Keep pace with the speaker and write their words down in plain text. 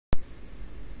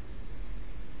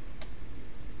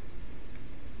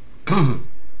Okay,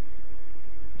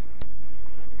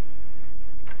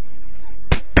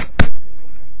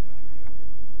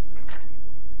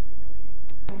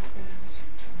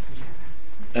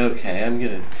 I'm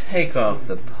going to take off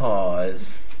the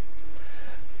pause.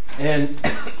 And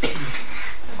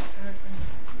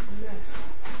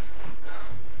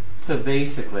so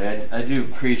basically, I do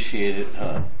appreciate it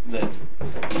that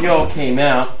you all came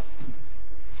out.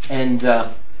 And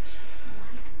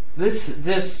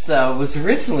this was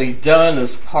originally done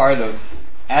as part of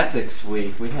Ethics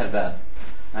Week. We had about,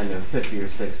 50 or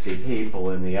 60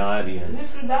 people in the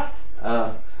audience.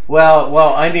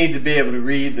 Well, I need to be able to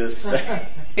read this thing.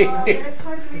 It's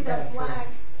hard to read that flag.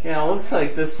 Yeah, it looks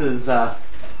like this is an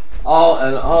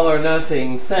all or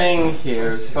nothing thing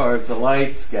here as far as the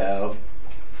lights go.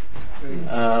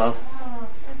 No,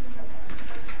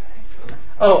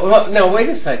 wait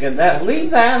a second.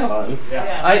 Leave that on.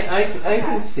 Yeah. I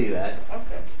can see that.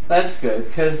 Okay. That's good,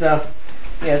 because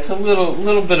it's a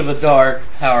little bit of a dark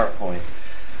PowerPoint.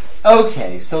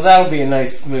 Okay, so that'll be a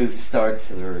nice smooth start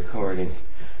to the recording.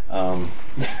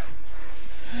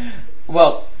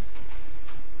 Well,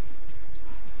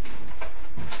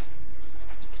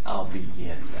 I'll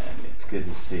begin then. It's good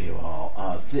to see you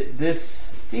all.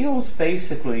 This deals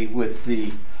basically with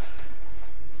the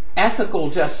ethical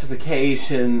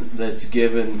justification that's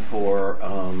given for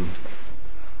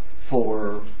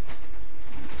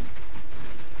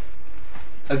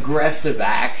aggressive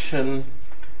action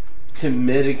to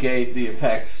mitigate the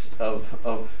effects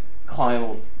of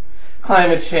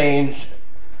climate change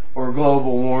or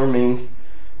global warming,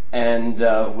 and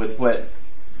with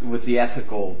the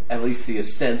ethical, at least the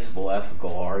ostensible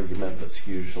ethical argument that's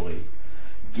usually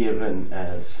given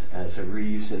as a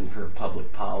reason for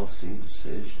public policy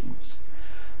decisions.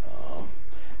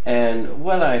 And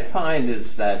what I find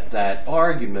is that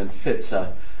argument fits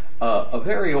a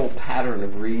very old pattern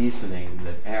of reasoning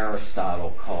that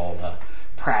Aristotle called a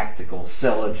practical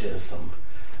syllogism.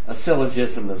 A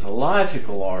syllogism is a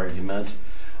logical argument.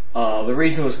 The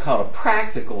reason it was called a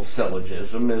practical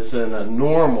syllogism is in a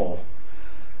normal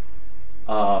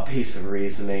piece of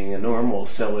reasoning, a normal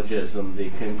syllogism, the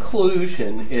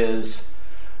conclusion is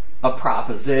a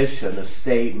proposition, a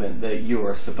statement that you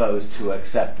are supposed to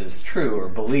accept as true or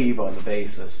believe on the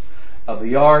basis of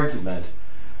the argument.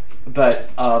 But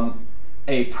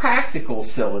a practical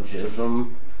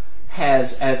syllogism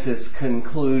has as its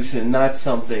conclusion not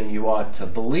something you ought to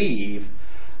believe,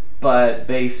 but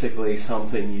basically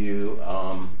something you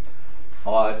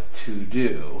ought to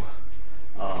do.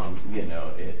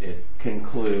 It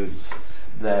concludes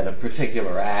that a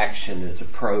particular action is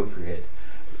appropriate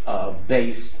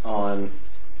based on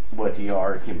what the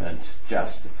argument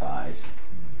justifies.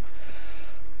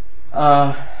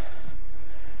 And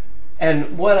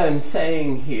what I'm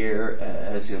saying here,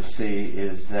 as you'll see,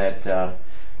 is that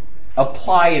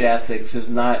applied ethics is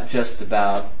not just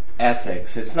about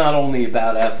ethics. It's not only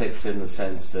about ethics in the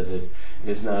sense that it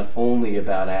is not only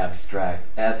about abstract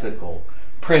ethical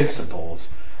principles,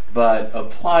 but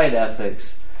applied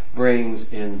ethics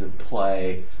brings into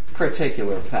play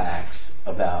particular facts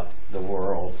about the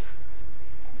world.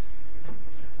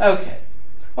 Okay,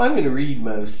 well, I'm going to read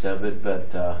most of it,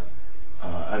 but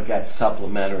I've got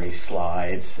supplementary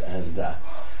slides, and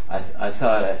I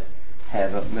thought I'd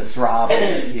have Miss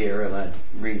Robbins here and I'd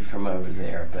read from over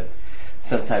there, but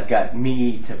since I've got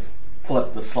me to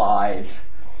flip the slides,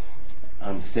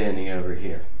 I'm standing over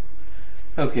here.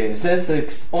 Okay, is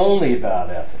ethics only about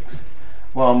ethics?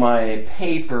 Well, my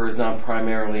paper is not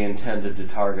primarily intended to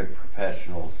target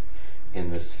professionals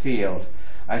in this field.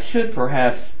 I should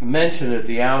perhaps mention at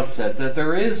the outset that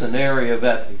there is an area of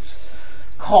ethics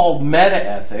called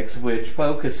metaethics, which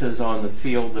focuses on the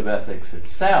field of ethics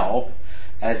itself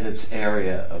as its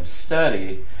area of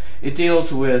study. It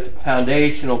deals with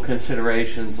foundational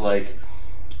considerations like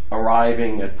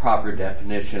arriving at proper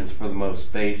definitions for the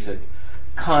most basic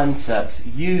concepts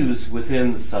used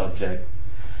within the subject,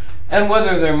 and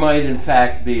whether there might in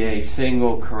fact be a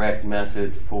single correct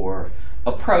method for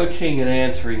approaching and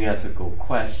answering ethical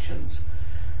questions.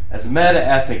 As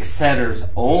metaethics centers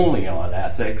only on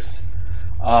ethics,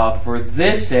 for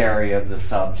this area of the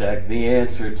subject, the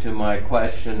answer to my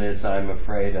question is, I'm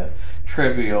afraid, a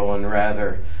trivial and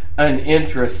rather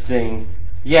uninteresting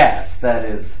yes. That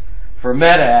is, for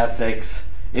metaethics,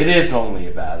 it is only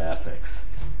about ethics.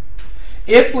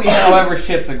 If we, however,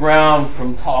 shift the ground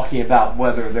from talking about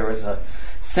whether there is a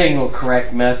single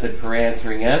correct method for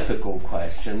answering ethical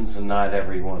questions, and not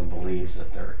everyone believes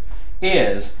that there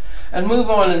is, and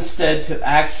move on instead to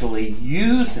actually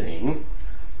using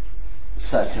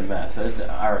such a method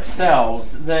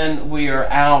ourselves, then we are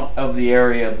out of the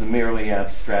area of the merely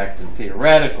abstract and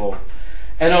theoretical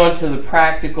and onto the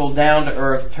practical,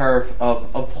 down-to-earth turf of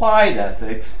applied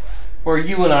ethics, where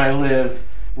you and I live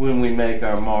when we make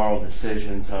our moral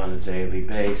decisions on a daily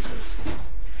basis.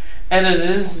 And it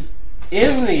is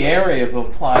in the area of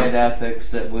applied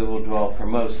ethics that we will dwell for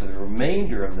most of the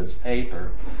remainder of this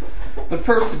paper. But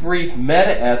first, a brief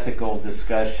meta-ethical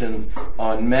discussion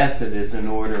on method is in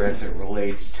order as it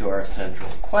relates to our central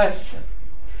question.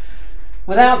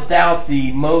 Without doubt,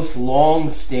 the most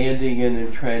long-standing and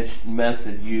entrenched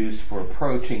method used for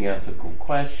approaching ethical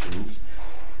questions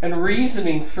and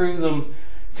reasoning through them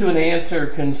to an answer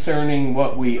concerning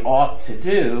what we ought to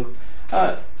do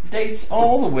dates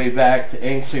all the way back to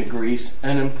ancient Greece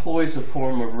and employs a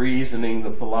form of reasoning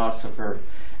the philosopher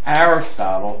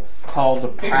Aristotle called the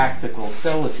practical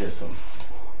syllogism.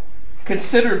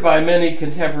 Considered by many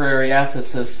contemporary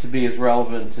ethicists to be as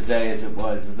relevant today as it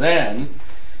was then,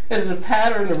 it is a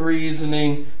pattern of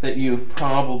reasoning that you've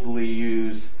probably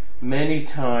used many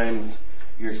times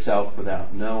yourself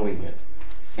without knowing it.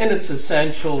 In its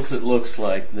essentials, it looks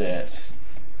like this.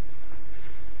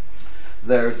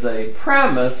 There's a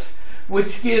premise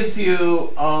which gives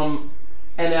you a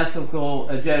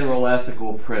general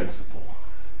ethical principle.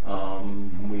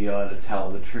 We ought to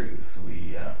tell the truth.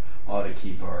 We ought to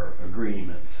keep our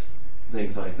agreements,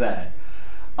 things like that.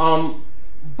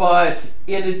 But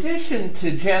in addition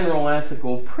to general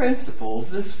ethical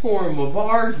principles, this form of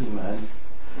argument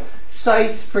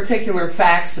cites particular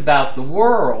facts about the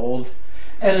world,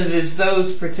 and it is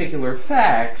those particular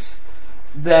facts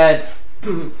that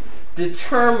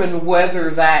determine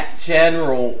whether that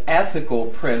general ethical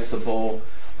principle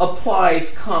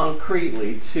applies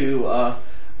concretely to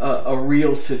a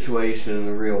real situation in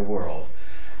the real world.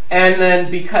 And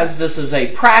then, because this is a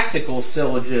practical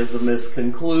syllogism, this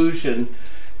conclusion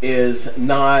is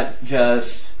not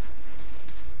just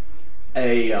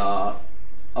a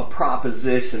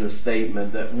proposition, a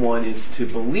statement that one is to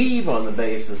believe on the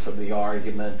basis of the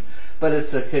argument, but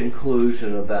it's a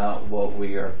conclusion about what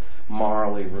we are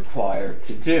morally required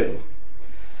to do.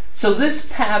 So this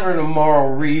pattern of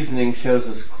moral reasoning shows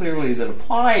us clearly that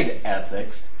applied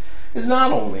ethics is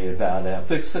not only about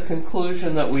ethics. The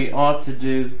conclusion that we ought to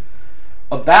do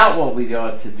about what we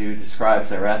ought to do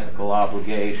describes our ethical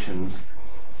obligations,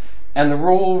 and the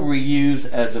role we use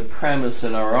as a premise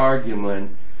in our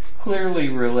argument clearly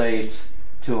relates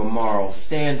to a moral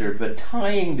standard, but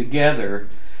tying together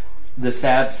this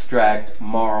abstract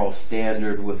moral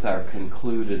standard with our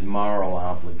concluded moral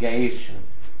obligation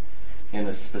in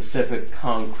a specific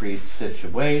concrete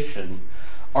situation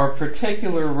are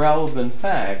particular relevant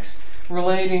facts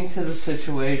relating to the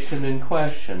situation in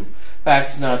question,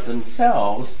 facts not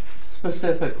themselves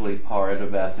specifically part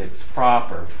of ethics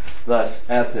proper. Thus,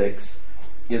 ethics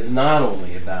is not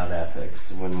only about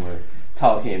ethics when we're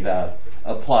talking about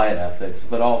applied ethics,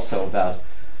 but also about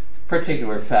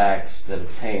particular facts that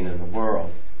obtain in the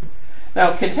world.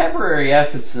 Now, contemporary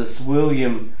ethicist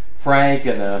William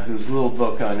Frankena, whose little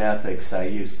book on ethics I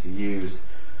used to use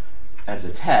as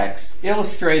a text,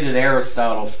 illustrated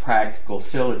Aristotle's practical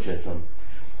syllogism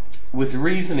with the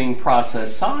reasoning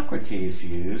process Socrates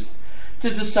used to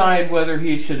decide whether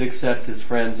he should accept his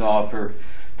friend's offer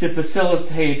to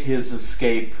facilitate his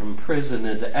escape from prison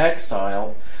into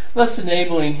exile, thus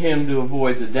enabling him to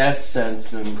avoid the death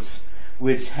sentence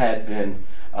which had been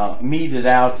meted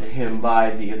out to him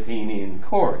by the Athenian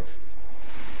courts.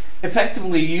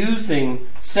 Effectively using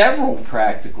several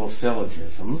practical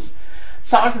syllogisms,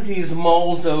 Socrates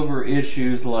mulls over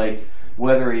issues like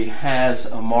whether he has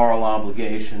a moral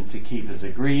obligation to keep his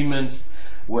agreements,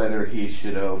 whether he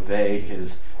should obey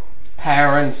his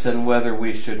parents, and whether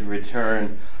we should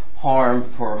return harm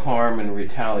for harm and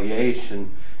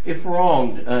retaliation if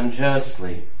wronged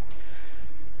unjustly.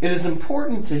 It is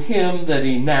important to him that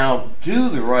he now do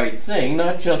the right thing,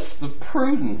 not just the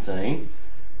prudent thing,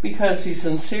 because he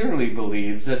sincerely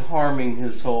believes that harming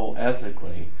his soul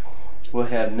ethically will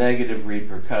have negative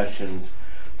repercussions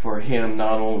for him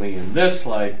not only in this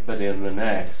life but in the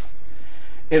next.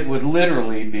 It would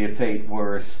literally be a fate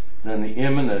worse than the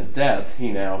imminent death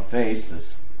he now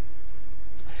faces.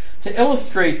 To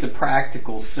illustrate the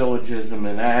practical syllogism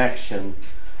in action,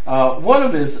 one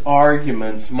of his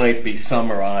arguments might be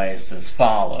summarized as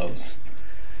follows,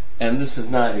 and this is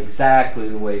not exactly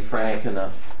the way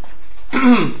Frankena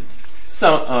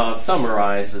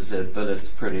summarizes it, but it's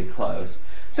pretty close.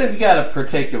 So you've got a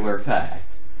particular fact.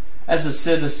 As a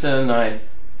citizen, I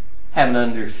have an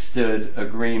understood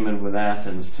agreement with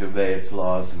Athens to obey its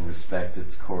laws and respect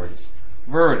its court's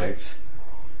verdicts.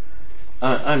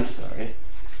 I'm sorry.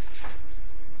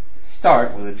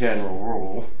 start with a general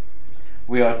rule.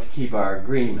 We ought to keep our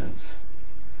agreements.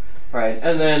 Right?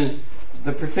 And then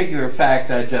the particular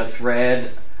fact I just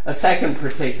read, a second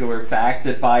particular fact,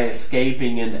 that by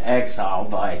escaping into exile,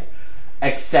 by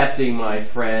accepting my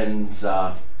friend's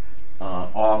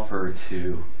offer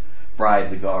to bribe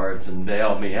the guards and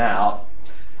bail me out,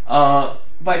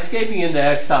 by escaping into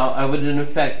exile, I would in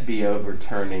effect be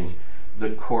overturning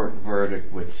the court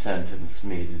verdict which sentenced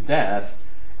me to death.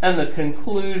 And the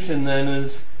conclusion then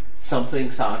is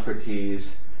something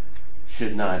Socrates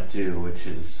should not do, which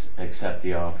is accept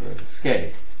the offer of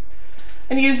escape.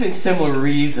 And using similar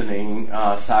reasoning,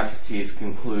 Socrates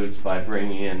concludes by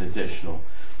bringing in additional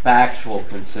factual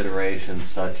considerations,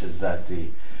 such as that the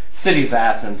city of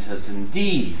Athens has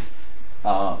indeed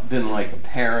been like a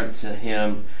parent to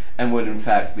him and would in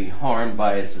fact be harmed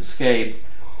by his escape,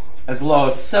 as law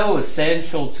is so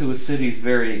essential to a city's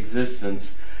very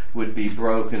existence would be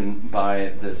broken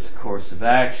by this course of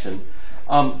action,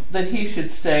 that he should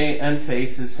stay and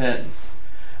face his sentence,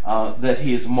 that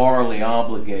he is morally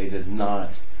obligated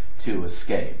not to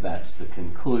escape. That's the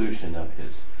conclusion of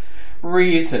his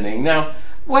reasoning. Now,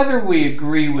 whether we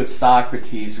agree with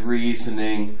Socrates'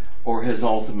 reasoning or his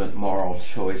ultimate moral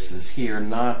choices here,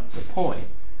 not the point.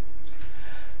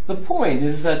 The point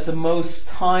is that the most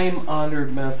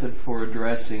time-honored method for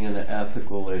addressing an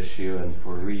ethical issue and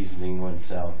for reasoning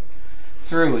oneself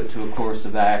through it to a course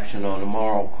of action on a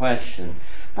moral question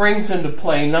brings into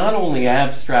play not only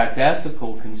abstract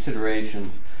ethical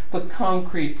considerations, but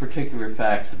concrete particular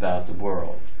facts about the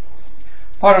world.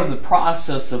 Part of the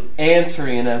process of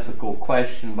answering an ethical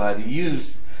question by the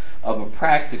use of a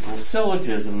practical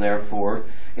syllogism, therefore,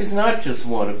 is not just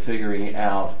one of figuring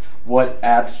out what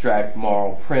abstract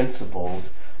moral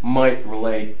principles might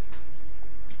relate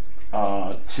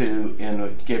to in a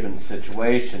given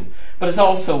situation, but is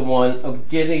also one of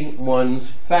getting one's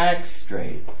facts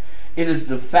straight. It is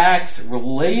the facts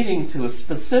relating to a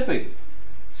specific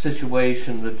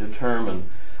situation that determine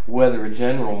whether a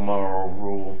general moral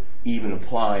rule even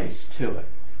applies to it.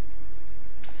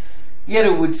 Yet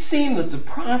it would seem that the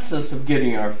process of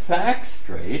getting our facts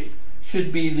straight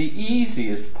should be the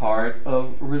easiest part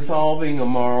of resolving a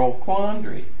moral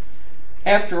quandary.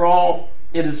 After all,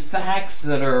 it is facts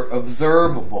that are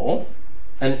observable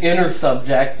and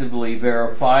intersubjectively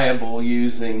verifiable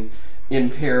using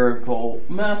empirical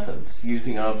methods,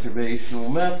 using observational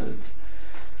methods.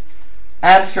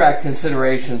 Abstract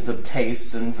considerations of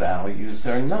tastes and values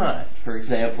are not. For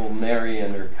example, Mary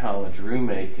and her college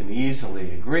roommate can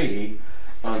easily agree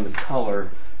on the color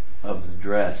of the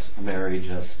dress Mary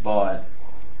just bought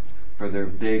for their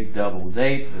big double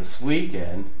date this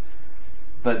weekend,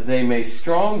 but they may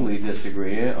strongly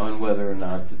disagree on whether or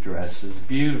not the dress is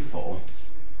beautiful.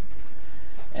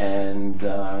 And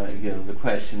the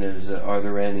question is, are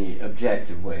there any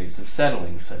objective ways of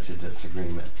settling such a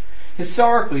disagreement?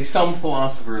 Historically, some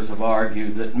philosophers have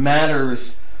argued that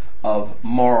matters of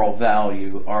moral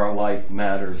value are like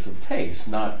matters of taste,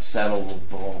 not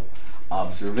settleable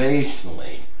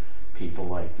observationally. People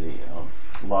like the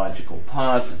logical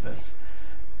positivists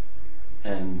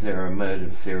and their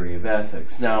emotive theory of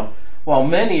ethics. Now, while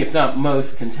many, if not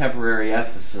most, contemporary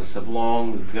ethicists have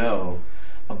long ago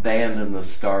abandoned the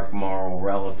stark moral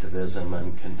relativism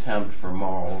and contempt for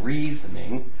moral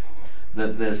reasoning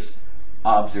that this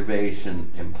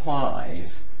observation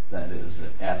implies, that is,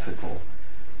 that ethical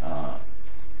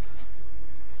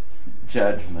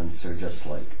judgments are just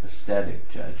like aesthetic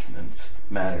judgments,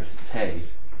 matters of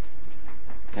taste.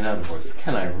 In other words,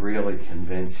 can I really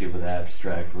convince you with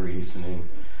abstract reasoning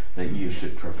that you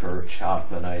should prefer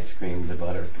chocolate ice cream to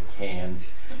butter pecan?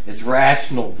 Is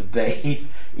rational debate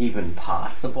even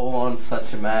possible on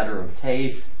such a matter of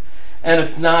taste? And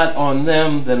if not on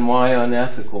them, then why on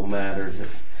ethical matters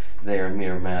if they are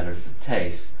mere matters of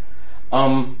taste?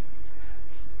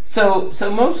 So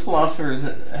most philosophers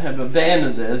have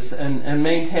abandoned this and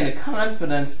maintain a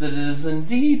confidence that it is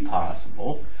indeed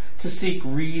possible to seek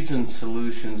reasoned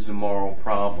solutions to moral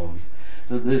problems.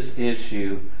 That this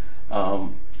issue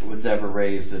was ever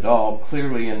raised at all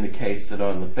clearly indicates that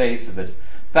on the face of it,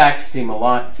 facts seem a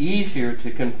lot easier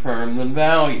to confirm than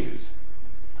values.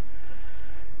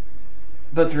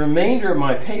 But the remainder of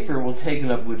my paper will take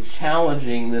it up with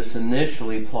challenging this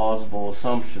initially plausible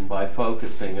assumption by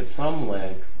focusing at some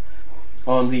length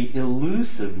on the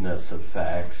elusiveness of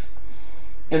facts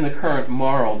in the current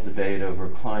moral debate over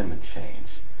climate change.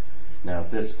 Now,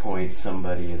 at this point,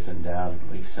 somebody is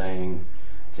undoubtedly saying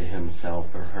to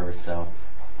himself or herself,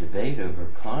 debate over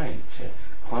climate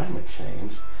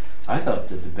change? I thought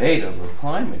the debate over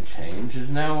climate change is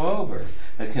now over.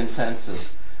 A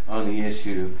consensus on the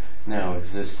issue now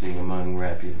existing among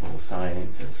reputable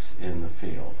scientists in the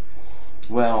field.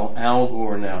 Well, Al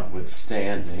Gore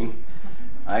notwithstanding,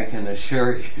 I can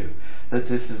assure you that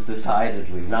this is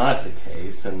decidedly not the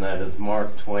case, and that, as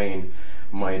Mark Twain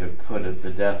might have put it,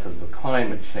 the death of the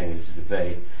climate change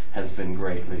debate has been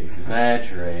greatly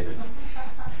exaggerated.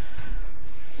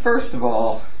 First of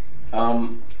all,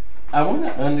 I want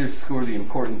to underscore the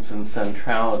importance and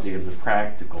centrality of the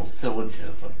practical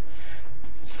syllogism,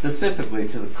 specifically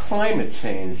to the climate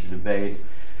change debate,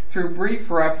 through brief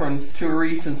reference to a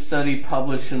recent study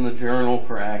published in the Journal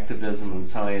for Activism in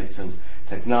Science and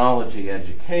Technology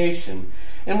Education,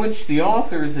 in which the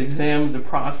authors examined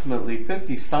approximately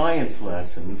 50 science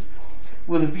lessons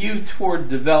with a view toward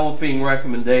developing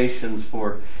recommendations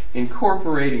for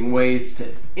incorporating ways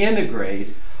to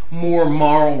integrate more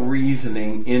moral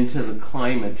reasoning into the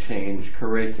climate change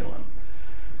curriculum.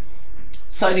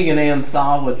 Citing an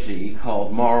anthology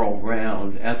called Moral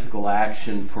Ground, Ethical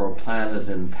Action for a Planet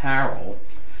in Peril,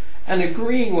 and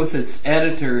agreeing with its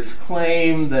editor's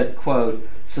claim that, quote,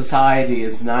 society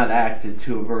has not acted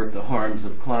to avert the harms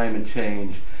of climate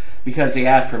change because the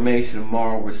affirmation of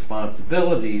moral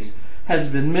responsibilities has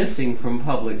been missing from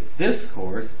public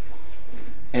discourse,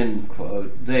 end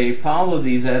quote, they follow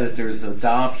these editors'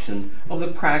 adoption of the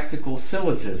practical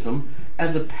syllogism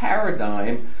as a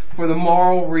paradigm for the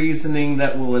moral reasoning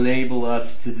that will enable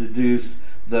us to deduce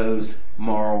those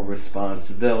moral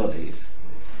responsibilities.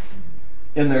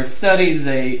 In their study,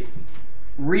 they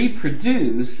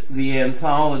reproduce the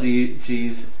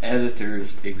anthology's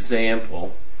editor's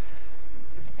example,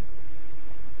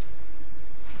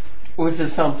 which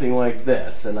is something like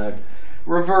this, and I've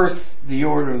reversed the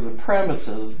order of the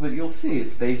premises, but you'll see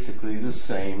it's basically the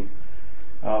same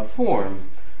form.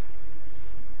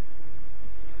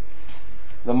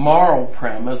 The moral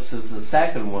premise is the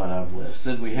second one I've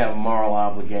listed. We have a moral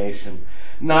obligation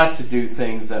not to do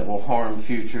things that will harm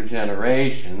future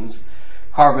generations.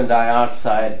 Carbon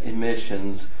dioxide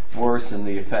emissions worsen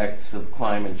the effects of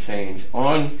climate change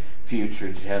on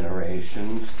future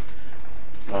generations.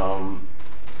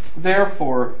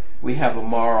 Therefore, we have a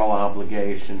moral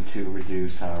obligation to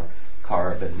reduce our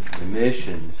carbon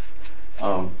emissions.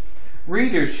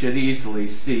 Readers should easily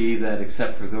see that,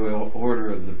 except for the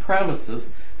order of the premises,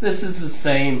 this is the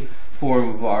same form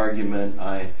of argument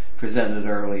I presented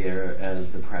earlier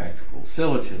as the practical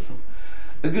syllogism.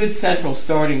 A good central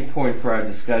starting point for our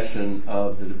discussion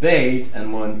of the debate,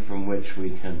 and one from which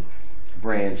we can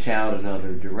branch out in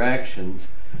other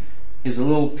directions, is a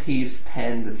little piece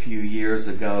penned a few years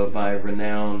ago by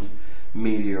renowned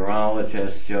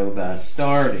meteorologist Joe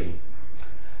Bastardi.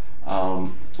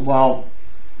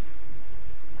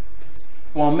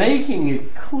 While making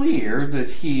it clear that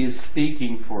he is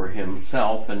speaking for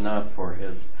himself and not for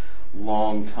his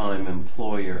longtime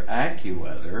employer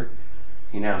AccuWeather,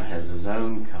 he now has his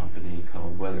own company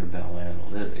called WeatherBell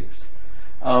Analytics.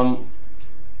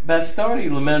 Bastardi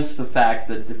laments the fact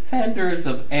that defenders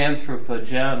of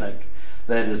anthropogenic,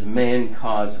 that is,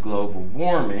 man-caused global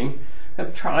warming,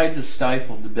 have tried to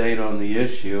stifle debate on the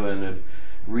issue and have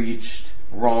reached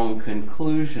wrong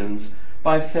conclusions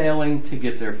by failing to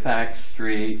get their facts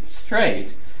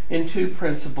straight in two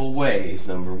principal ways.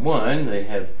 Number one, they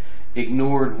have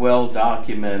ignored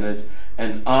well-documented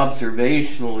and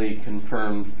observationally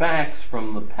confirmed facts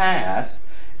from the past,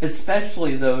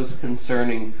 especially those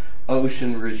concerning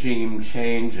ocean regime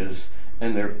changes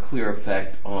and their clear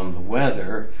effect on the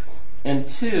weather. And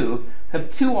two,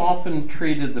 have too often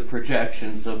treated the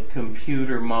projections of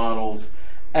computer models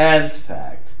as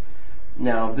fact.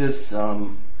 Now, this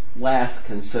last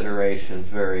consideration is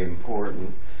very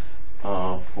important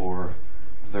for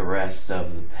the rest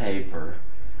of the paper.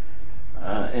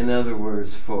 In other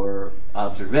words, for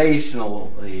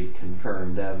observationally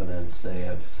confirmed evidence, they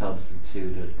have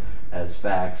substituted as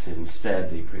facts instead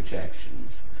the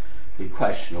projections, the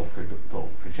questionable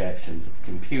projections of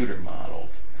computer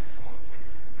models.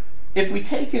 If we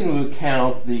take into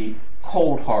account the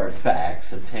cold hard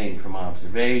facts obtained from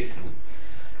observation,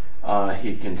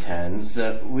 he contends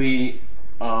that we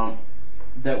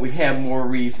have more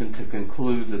reason to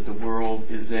conclude that the world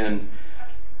is in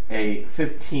a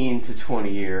 15 to 20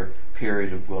 year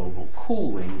period of global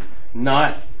cooling,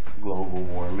 not global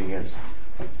warming, as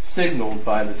signaled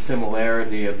by the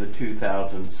similarity of the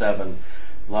 2007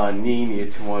 La Nina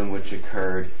to one which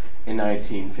occurred in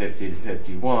 1950 to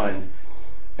 51,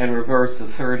 and reverse the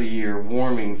 30-year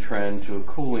warming trend to a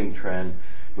cooling trend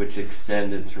which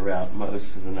extended throughout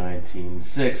most of the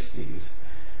 1960s.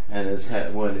 And as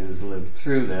one who's lived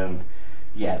through them,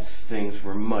 yes, things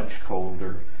were much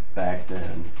colder back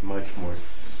then, much more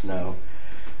snow.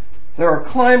 There are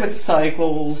climate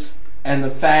cycles, and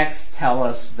the facts tell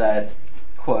us that,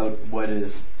 quote, what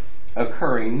is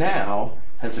occurring now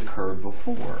has occurred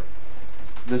before.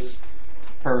 This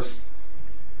first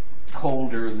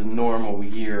colder than normal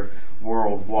year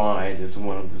worldwide is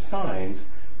one of the signs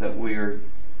that we're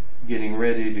getting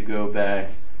ready to go back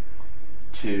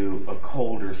to a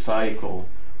colder cycle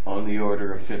on the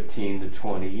order of 15 to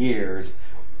 20 years,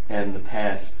 and the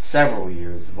past several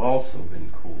years have also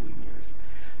been cooling years.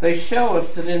 They show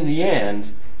us that in the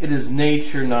end, it is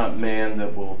nature, not man,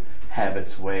 that will have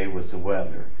its way with the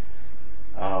weather.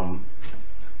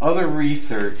 Other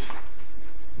research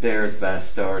bears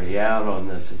Bastardi out on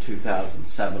this. A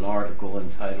 2007 article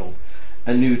entitled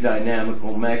 "A New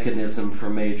Dynamical Mechanism for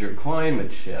Major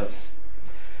Climate Shifts"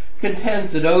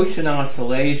 contends that ocean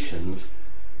oscillations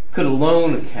could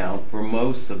alone account for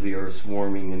most of the Earth's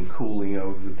warming and cooling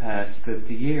over the past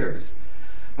 50 years.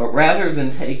 But rather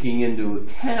than taking into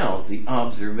account the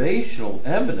observational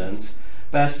evidence,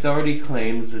 Bastardi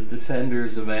claims that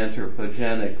defenders of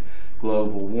anthropogenic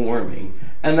global warming,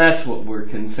 and that's what we're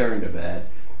concerned about,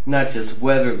 not just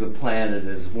whether the planet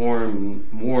is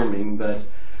warming, but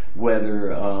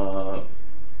whether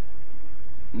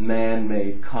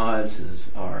man-made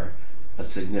causes are a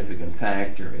significant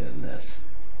factor in this.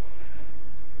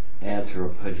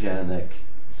 Anthropogenic,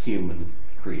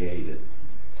 human-created.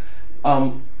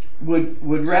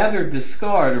 Would rather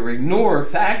discard or ignore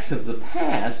facts of the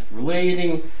past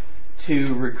relating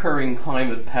to recurring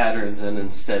climate patterns and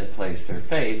instead place their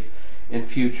faith in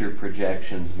future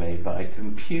projections made by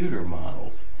computer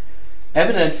models,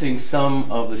 evidencing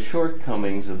some of the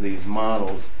shortcomings of these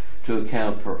models to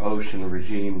account for ocean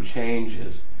regime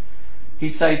changes. He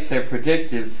cites their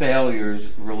predictive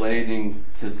failures relating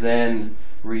to then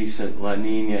recent La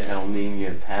Nina, El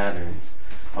Nina patterns.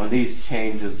 On these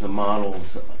changes, the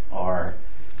models are,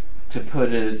 to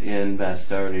put it in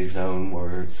Bastardi's own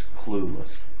words,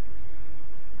 clueless.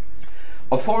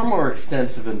 A far more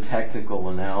extensive and technical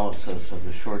analysis of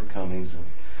the shortcomings of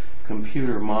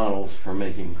computer models for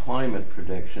making climate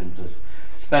predictions,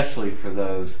 especially for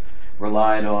those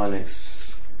relied on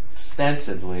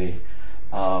extensively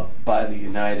by the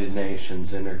United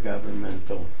Nations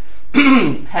Intergovernmental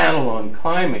Panel on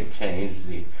Climate Change,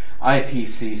 the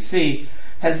IPCC,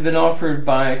 has been offered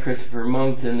by Christopher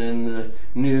Monckton in the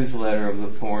newsletter of the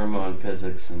Forum on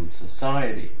Physics and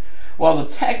Society. While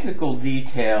the technical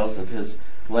details of his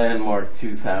landmark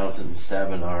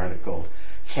 2007 article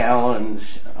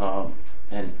challenge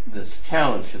and this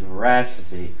challenge to the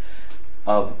veracity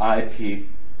of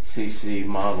IPCC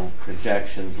model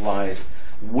projections lies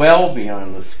well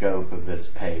beyond the scope of this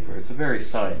paper. It's a very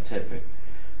scientific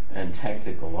and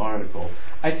technical article.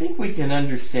 I think we can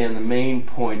understand the main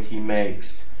point he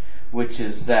makes, which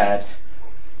is that,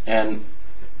 and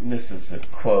this is a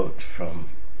quote from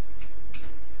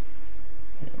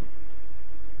him,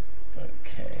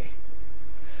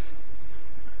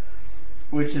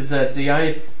 which is that the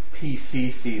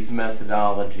IPCC's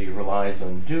methodology relies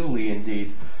unduly,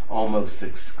 indeed almost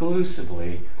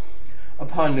exclusively,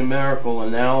 upon numerical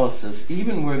analysis,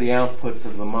 even where the outputs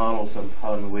of the models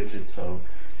upon which it so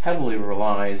heavily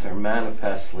relies are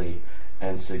manifestly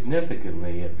and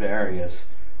significantly at variance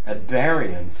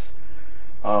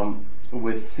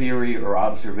with theory or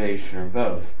observation or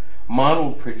both.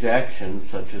 Modeled projections,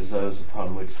 such as those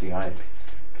upon which the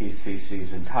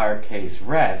IPCC's entire case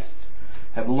rests,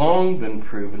 have long been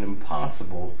proven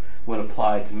impossible when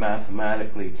applied to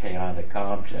mathematically chaotic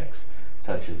objects,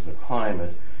 such as the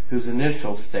climate, whose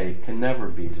initial state can never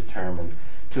be determined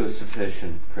to a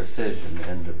sufficient precision.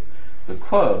 End of the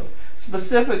quote.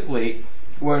 Specifically,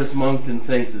 where does Monckton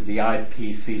think that the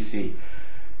IPCC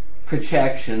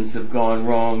projections have gone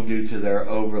wrong due to their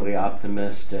overly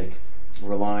optimistic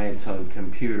reliance on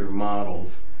computer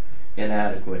models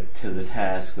inadequate to the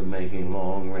task of making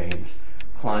long-range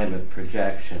climate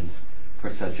projections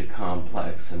for such a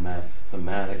complex and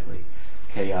mathematically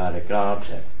chaotic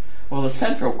object? Well, the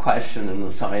central question in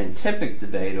the scientific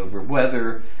debate over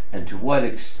whether and to what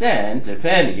extent, if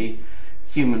any,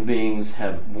 human beings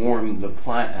have warmed the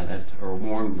planet or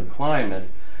warmed the climate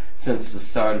since the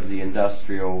start of the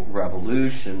Industrial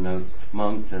Revolution, notes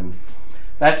Monckton,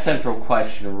 that central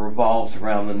question revolves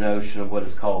around the notion of what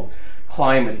is called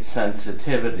climate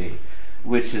sensitivity,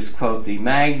 which is, quote, the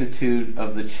magnitude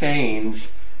of the change.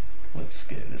 Let's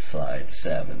go to slide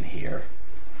 7 here.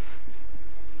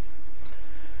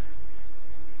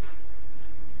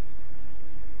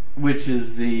 Which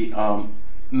is the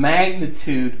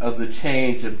magnitude of the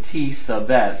change of T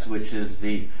sub S, which is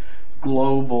the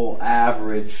global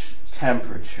average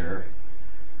temperature,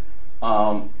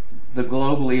 the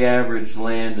globally average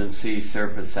land and sea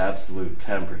surface absolute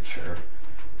temperature,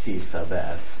 T sub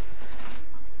S,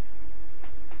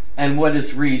 and what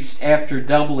is reached after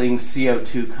doubling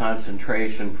CO2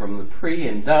 concentration from the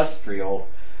pre-industrial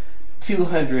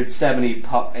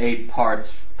 278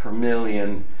 parts per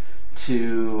million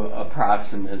to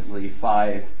approximately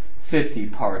 550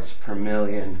 parts per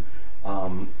million,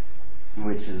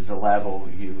 which is the level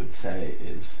you would say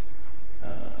is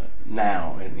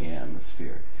now in the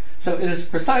atmosphere. So it is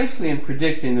precisely in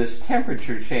predicting this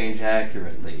temperature change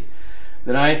accurately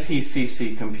that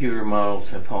IPCC computer models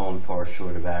have fallen far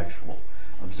short of actual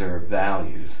observed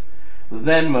values. The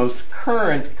then most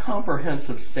current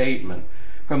comprehensive statement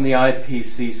from the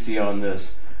IPCC on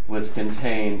this was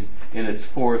contained in its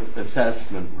fourth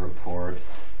assessment report,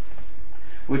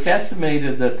 which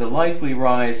estimated that the likely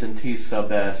rise in T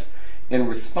sub S in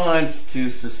response to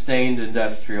sustained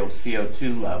industrial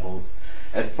CO2 levels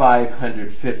at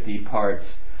 550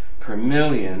 parts per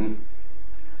million,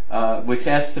 which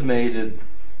estimated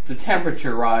the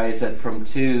temperature rise at from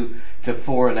 2 to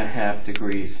 4.5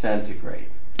 degrees centigrade.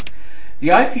 The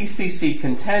IPCC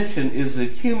contention is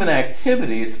that human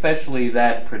activity, especially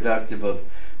that productive of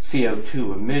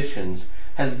CO2 emissions,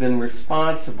 has been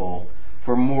responsible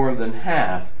for more than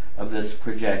half of this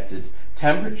projected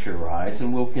temperature rise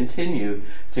and will continue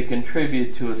to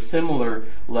contribute to a similar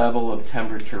level of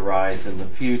temperature rise in the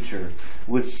future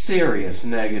with serious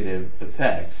negative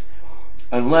effects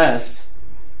unless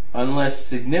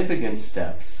significant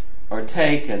steps are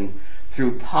taken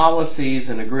through policies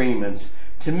and agreements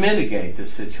to mitigate the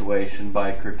situation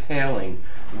by curtailing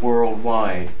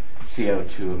worldwide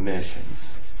CO2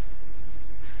 emissions.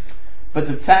 But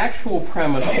the factual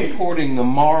premise supporting the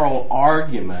moral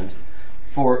argument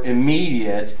for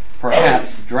immediate,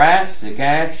 perhaps drastic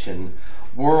action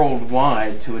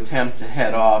worldwide to attempt to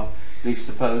head off the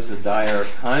supposed dire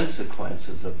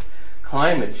consequences of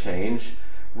climate change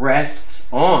rests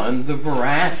on the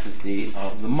veracity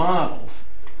of the models.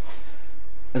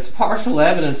 As partial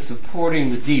evidence supporting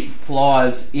the deep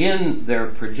flaws in their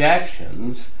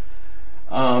projections,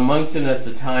 Monkton at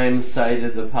the time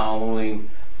cited the following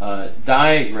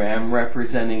diagram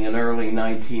representing an early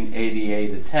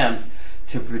 1988 attempt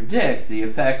to predict the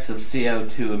effects of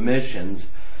CO2 emissions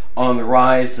on the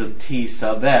rise of T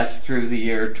sub S through the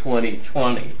year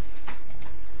 2020.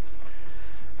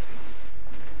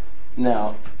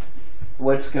 Now,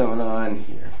 what's going on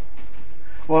here?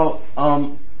 Well,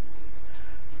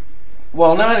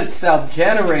 while not itself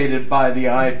generated by the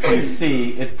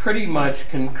IPCC, it pretty much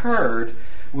concurred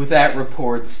with that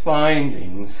report's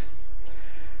findings.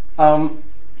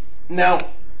 Now,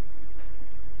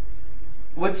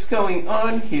 what's going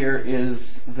on here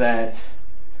is that,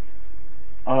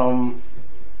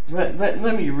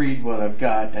 let me read what I've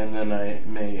got and then I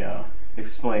may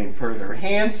explain further.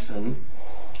 Hansen,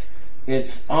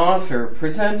 its author,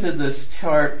 presented this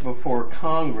chart before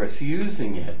Congress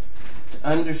using it to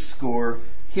underscore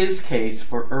his case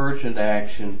for urgent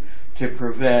action to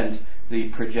prevent the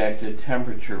projected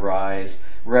temperature rise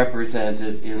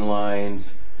represented in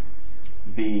lines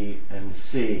B and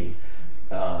C.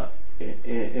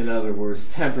 In other words,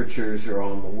 temperatures are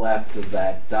on the left of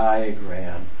that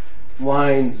diagram.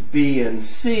 Lines B and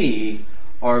C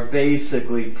are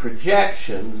basically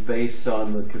projections based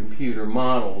on the computer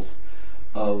models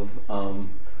of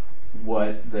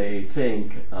what they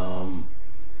think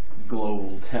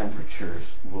global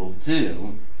temperatures will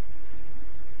do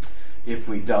if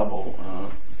we double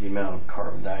the amount of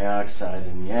carbon dioxide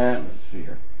in the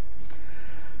atmosphere.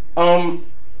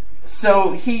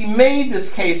 So he made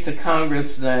this case to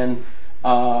Congress then,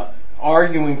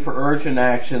 arguing for urgent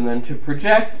action then to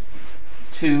prevent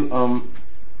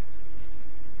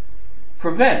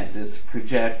this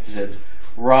projected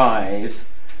rise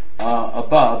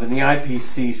above. And the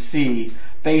IPCC,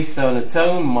 based on its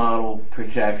own model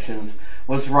projections,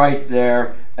 was right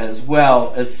there as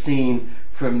well, as seen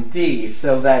from D.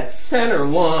 So that center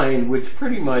line, which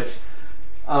pretty much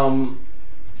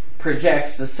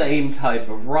projects the same type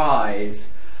of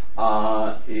rise,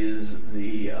 is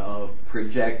the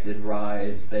projected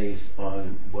rise based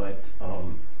on what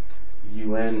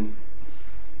UN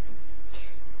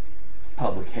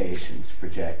publications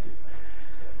projected,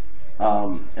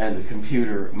 and the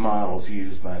computer models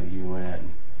used by the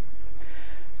UN.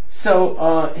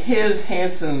 So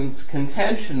Hansen's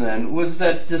contention then was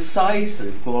that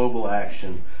decisive global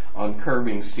action on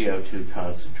curbing CO2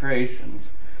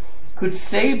 concentrations could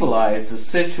stabilize the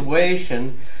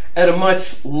situation at a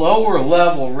much lower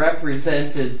level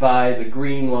represented by the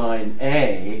green line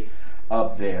A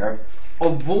up there,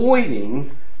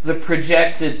 avoiding the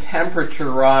projected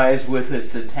temperature rise with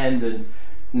its attendant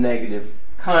negative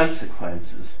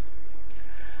consequences.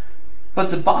 But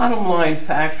the bottom line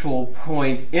factual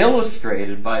point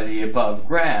illustrated by the above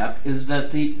graph is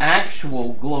that the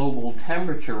actual global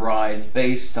temperature rise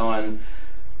based on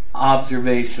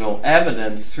observational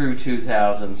evidence through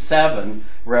 2007,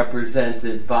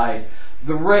 represented by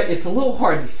the red, it's a little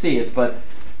hard to see it, but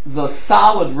the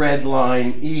solid red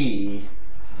line E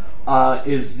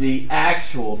is the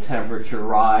actual temperature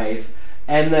rise,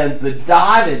 and then the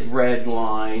dotted red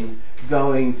line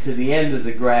going to the end of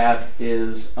the graph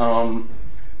is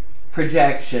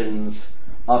projections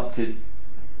up to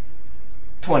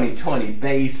 2020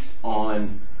 based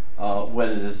on what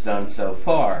it has done so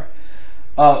far.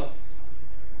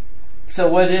 So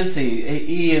what is E?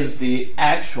 E is the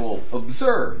actual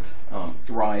observed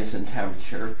rise in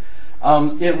temperature.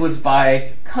 It was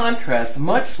by contrast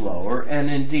much lower and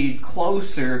indeed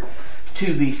closer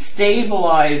to the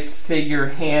stabilized figure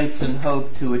Hansen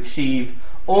hoped to achieve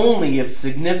only if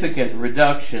significant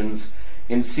reductions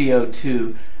in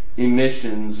CO2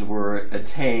 emissions were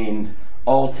attained,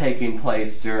 all taking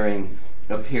place during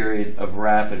a period of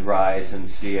rapid rise in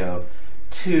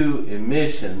CO2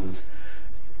 emissions.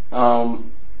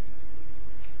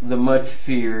 The much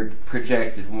feared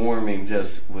projected warming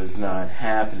just was not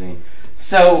happening.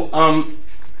 So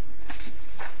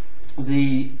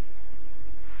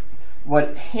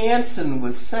what Hansen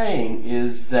was saying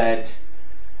is that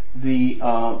the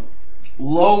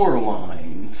lower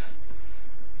lines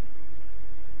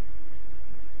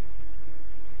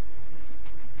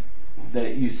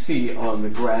that you see on the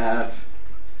graph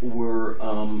were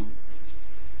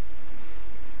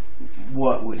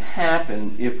what would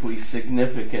happen if we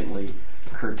significantly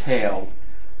curtailed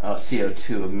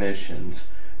CO2 emissions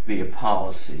via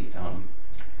policy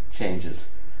changes.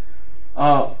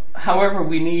 However,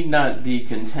 we need not be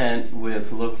content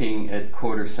with looking at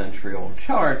quarter-century-old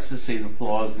charts to see the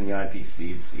flaws in the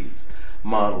IPCC's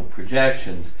model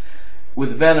projections. With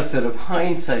the benefit of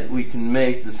hindsight, we can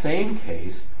make the same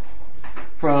case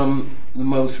from the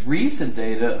most recent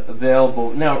data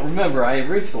available. Now, remember, I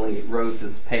originally wrote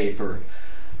this paper.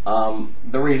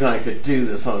 The reason I could do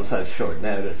this on such short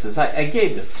notice is I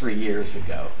gave this 3 years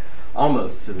ago,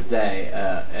 almost to the day,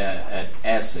 at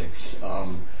Essex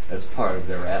as part of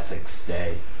their ethics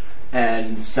day.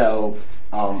 And so,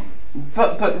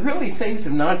 but really things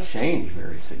have not changed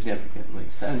very significantly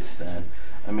since then.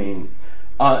 I mean,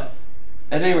 at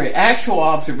any rate, actual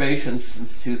observations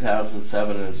since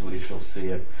 2007, as we shall see,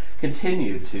 have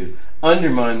continued to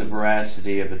undermine the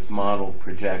veracity of its model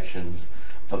projections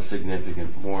of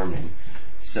significant warming.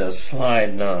 So,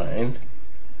 slide 9.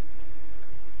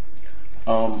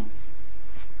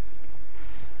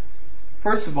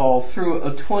 First of all, through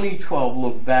a 2012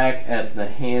 look back at the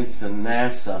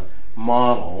Hansen-NASA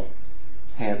model,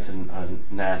 Hansen, a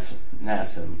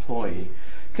NASA employee,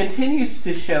 continues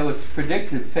to show its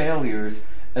predicted failures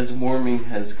as warming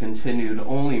has continued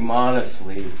only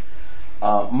modestly,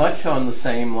 much on the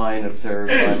same line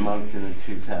observed by Monkton in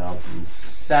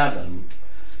 2007.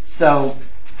 So,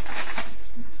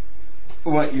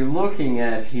 what you're looking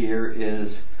at here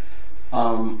is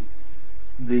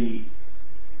the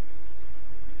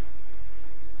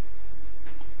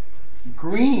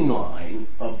green line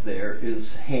up there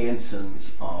is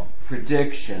Hansen's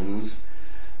predictions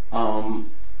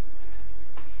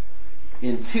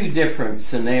in two different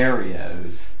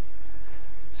scenarios,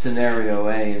 scenario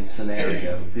A and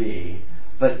scenario B.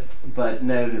 But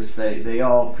notice they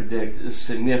all predict a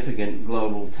significant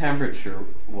global temperature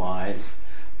rise.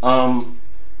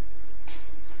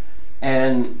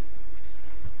 And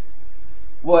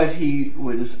what he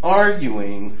was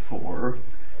arguing for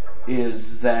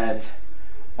is that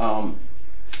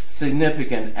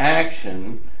significant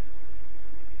action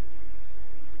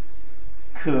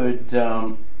could,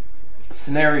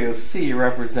 scenario C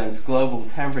represents global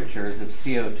temperatures of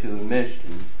CO2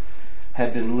 emissions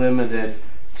had been limited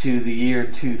to the year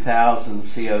 2000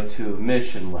 CO2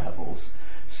 emission levels.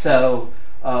 So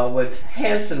what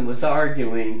Hansen was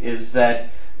arguing is that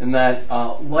in that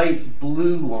light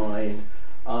blue line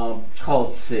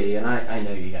called C, and I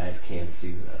know you guys can't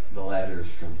see the letters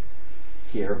from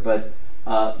here, but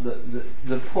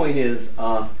the point is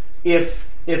if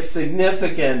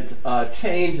significant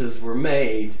changes were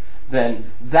made, then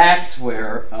that's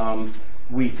where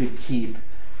we could keep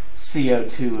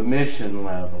CO2 emission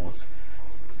levels.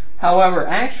 However,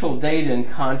 actual data, in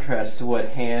contrast to what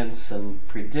Hansen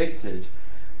predicted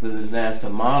with his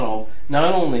NASA model,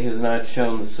 not only has not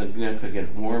shown the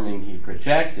significant warming he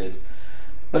projected,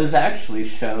 but has actually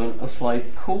shown a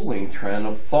slight cooling trend,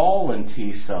 a fall in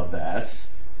T sub S.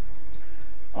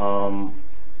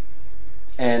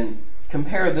 And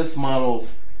compare this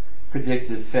model's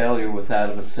predicted failure with that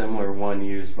of a similar one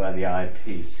used by the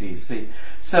IPCC.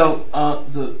 So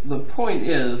the point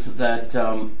is that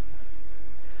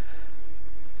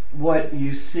what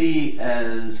you see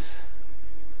as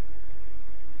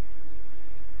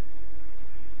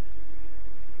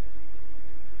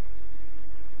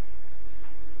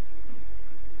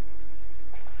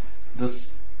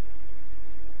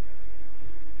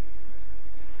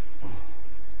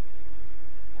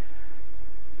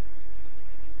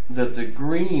that the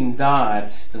green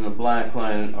dots and the black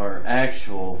line are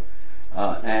actual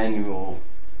annual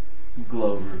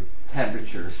global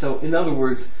temperature. So in other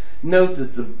words, note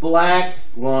that the black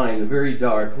line, the very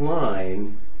dark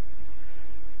line,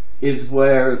 is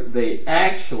where they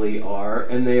actually are,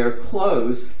 and they are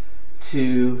close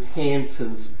to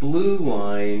Hansen's blue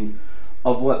line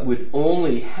of what would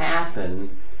only happen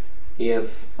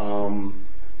if,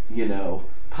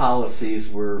 policies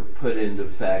were put into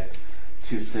effect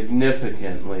to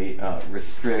significantly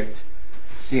restrict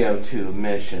CO2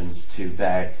 emissions to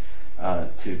back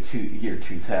to year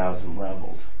 2000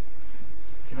 levels.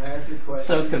 Can I ask you a question?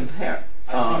 So compare.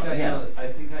 I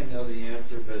think I know the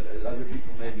answer, but other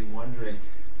people may be wondering.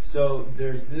 So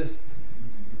there's this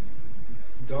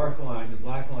dark line, the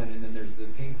black line, and then there's the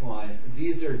pink line.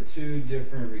 These are two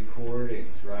different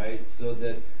recordings, right? So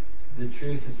that the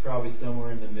truth is probably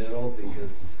somewhere in the middle,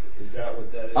 because is that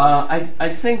what that is? I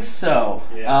think so.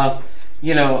 Yeah.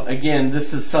 Again,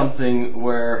 this is something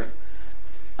where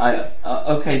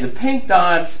the pink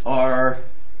dots are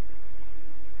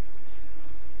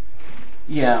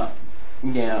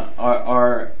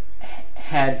are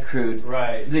had crude.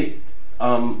 Right. The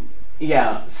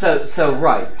so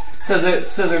right. So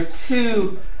there are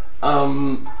two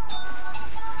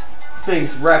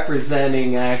things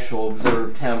representing actual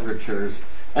observed temperatures,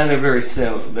 and they're very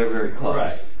similar. They're very close.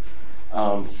 Right.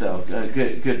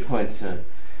 Good point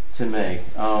to make.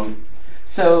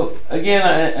 So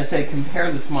again, I say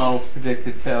compare this model's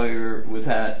predicted failure with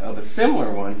that of a similar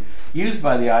one used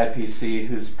by the IPCC,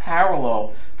 whose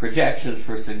parallel projections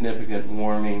for significant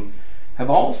warming have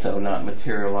also not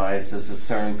materialized as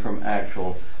discerned from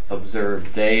actual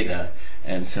observed data.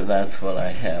 And so that's what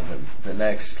I have in the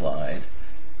next slide.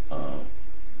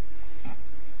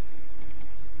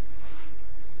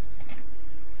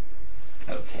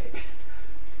 Okay.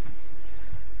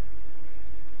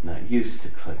 Not used to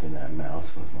clicking that mouse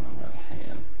with my left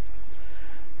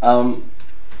hand.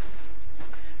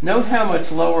 Note how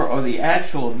much lower are the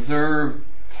actual observed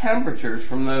temperatures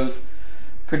from those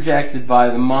projected by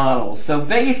the model. So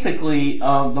basically,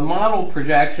 the model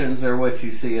projections are what you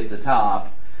see at the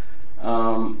top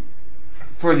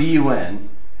for the UN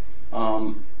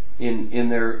in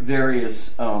their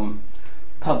various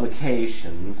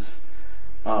publications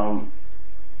on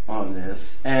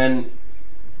this. And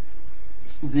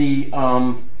the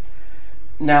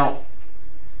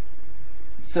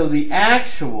so the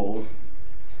actual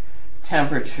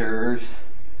temperatures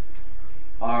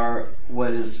are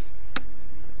what is,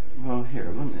 well,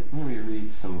 here, let me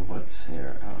read some of what's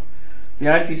here. The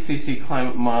IPCC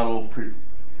climate model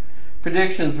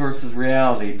predictions versus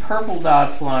reality. Purple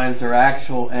dots lines are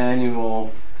actual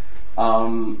annual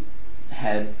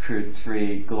had crude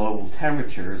 3 global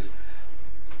temperatures.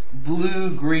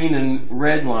 Blue, green, and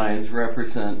red lines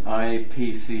represent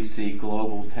IPCC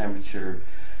global temperature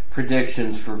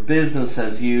predictions for business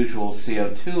as usual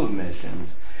CO2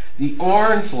 emissions. The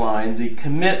orange line, the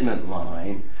commitment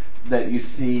line that you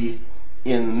see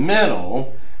in the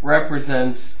middle,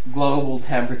 represents global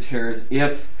temperatures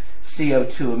if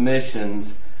CO2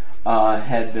 emissions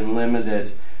had been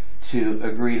limited to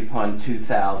agreed upon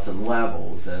 2000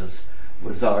 levels, as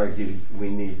was argued we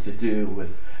need to do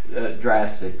with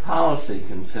drastic policy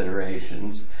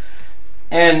considerations.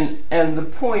 And the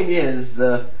point is,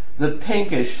 the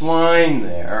pinkish line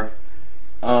there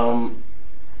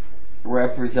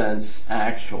represents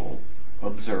actual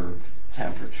observed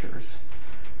temperatures,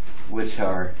 which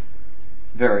are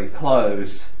very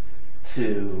close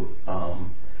to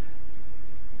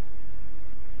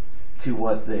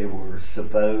what they were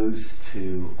supposed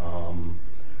to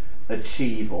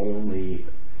achieve only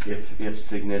if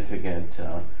significant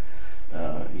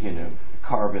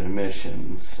carbon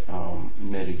emissions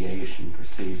mitigation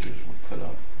procedures were put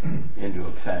up into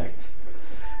effect.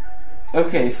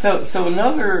 Okay, so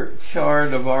another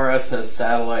chart of RSS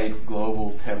satellite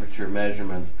global temperature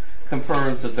measurements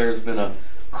confirms that there's been a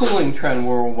cooling trend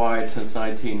worldwide since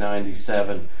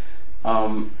 1997.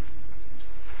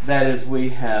 That is, we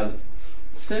have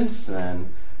since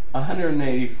then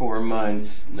 184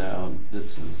 months. Now,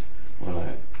 this was when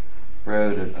I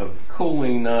wrote it, of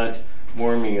cooling, not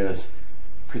warming, as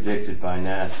predicted by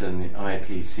NASA and the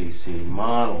IPCC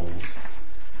models,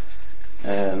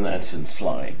 and that's in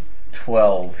slide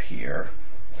 12 here.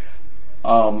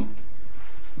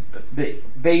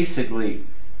 Basically,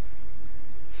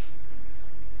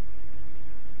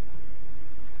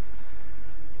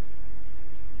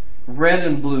 red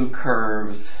and blue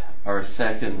curves are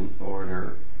second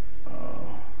order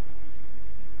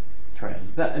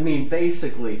trends. I mean,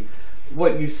 basically,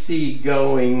 what you see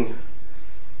going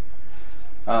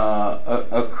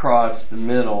across the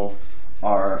middle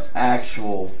are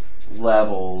actual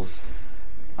levels,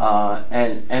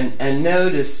 and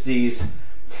notice these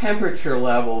temperature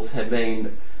levels have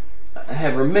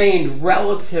remained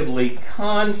relatively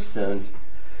constant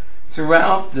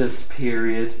throughout this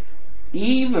period,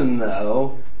 even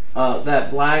though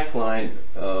that black line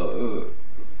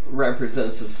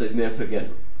represents a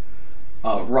significant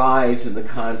rise in the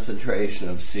concentration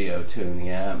of CO2 in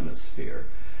the atmosphere.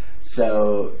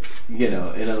 So,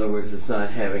 in other words, it's not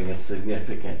having a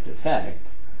significant effect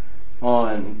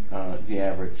on the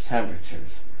average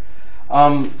temperatures.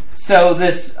 So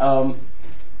this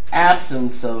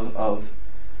absence of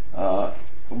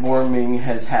warming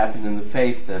has happened in the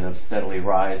face then of steadily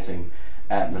rising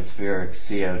atmospheric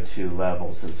CO2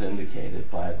 levels, as indicated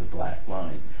by the black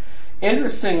line.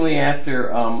 Interestingly,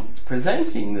 after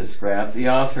presenting this graph, the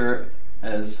author,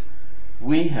 as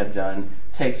we have done,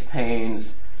 takes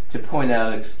pains to point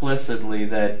out explicitly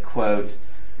that, quote,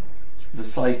 the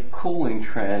slight cooling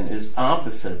trend is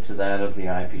opposite to that of the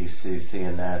IPCC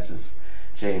and NASA's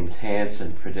James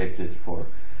Hansen predicted for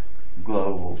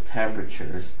global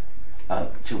temperatures,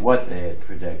 to what they had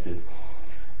predicted.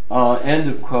 End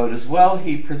of quote. As well,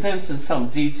 he presents in some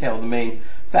detail the main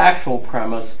factual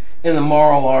premise in the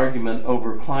moral argument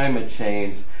over climate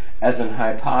change as an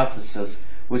hypothesis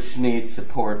which needs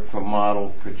support from model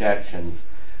projections,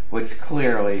 which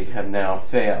clearly have now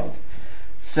failed.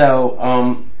 So,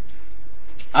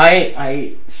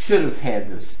 I should have had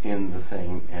this in the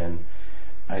thing, and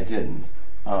I didn't.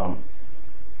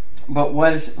 But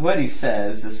what he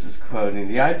says, this is quoting,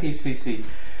 the IPCC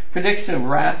prediction of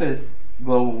rapid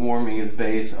global warming is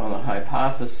based on the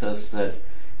hypothesis that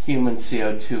human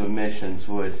CO2 emissions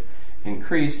would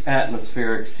increase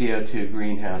atmospheric CO2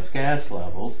 greenhouse gas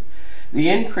levels. The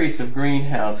increase of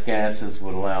greenhouse gases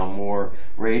would allow more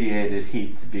radiated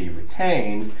heat to be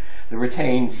retained. The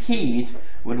retained heat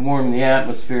would warm the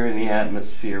atmosphere, and the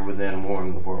atmosphere would then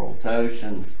warm the world's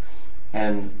oceans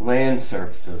and land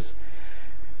surfaces.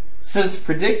 Since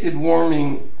predicted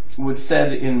warming would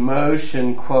set in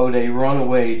motion, quote, a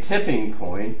runaway tipping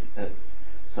point,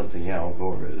 something Al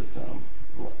Gore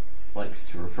likes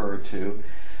to refer to,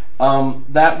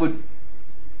 that would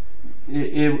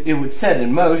it would set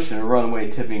in motion a runaway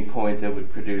tipping point that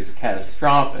would produce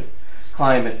catastrophic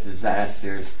climate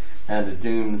disasters and a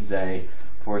doomsday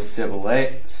for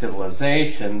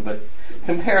civilization. But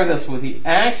compare this with the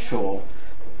actual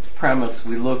premise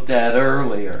we looked at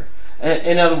earlier.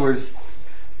 In other words,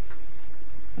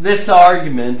 this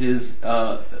argument is,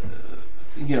 compare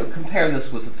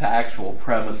this with the factual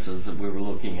premises that we were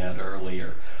looking at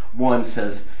earlier. One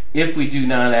says, if we do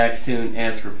not act soon,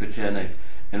 anthropogenic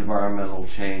environmental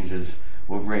changes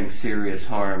will bring serious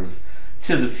harms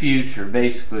to the future,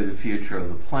 basically the future of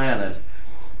the planet.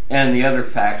 And the other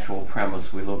factual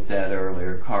premise we looked at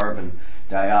earlier, carbon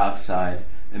dioxide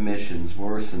emissions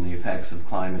worsen the effects of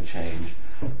climate change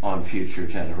on future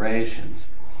generations.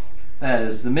 That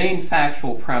is, the main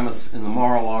factual premise in the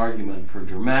moral argument for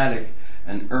dramatic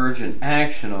and urgent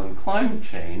action on climate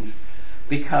change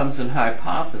becomes an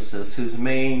hypothesis whose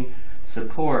main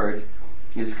support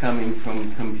is coming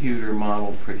from computer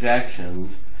model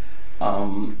projections,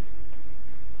 and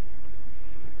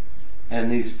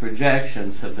these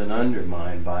projections have been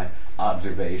undermined by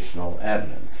observational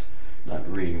evidence. Not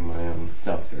reading my own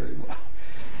stuff very well.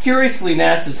 Curiously,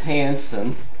 NASA's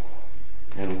Hansen,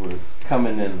 and we're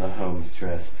coming into the home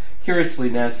stress. Curiously,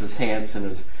 NASA's Hansen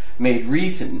has made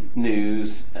recent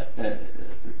news a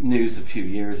few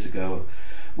years ago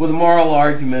with a moral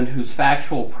argument whose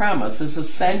factual premise is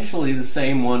essentially the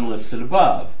same one listed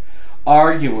above,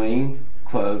 arguing,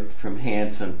 quote from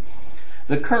Hansen,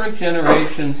 the current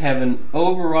generations have an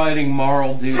overriding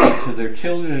moral duty to their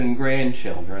children and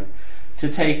grandchildren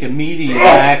to take immediate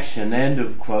action, end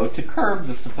of quote, to curb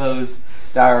the supposed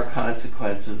dire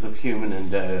consequences of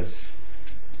human-induced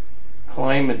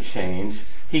climate change.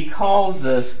 He calls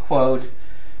this, quote,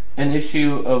 an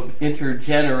issue of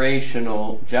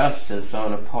intergenerational justice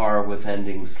on a par with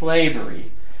ending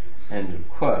slavery, end of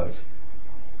quote.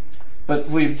 But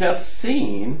we've just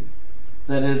seen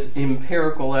that as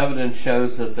empirical evidence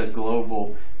shows that the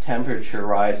global temperature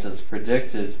rise as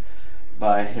predicted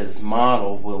by his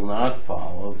model will not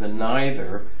follow, then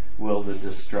neither will the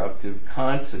destructive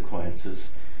consequences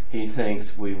he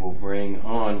thinks we will bring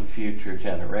on future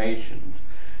generations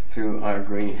through our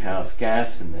greenhouse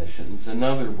gas emissions. In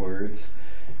other words,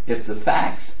 if the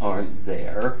facts aren't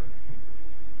there,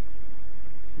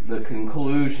 the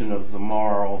conclusion of the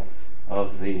moral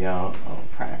of the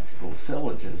practical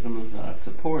syllogism is not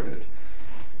supported.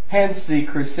 Hence, the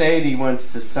crusade he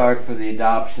wants to start for the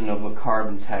adoption of a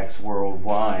carbon tax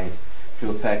worldwide to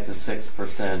effect a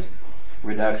 6%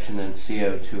 reduction in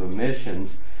CO2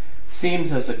 emissions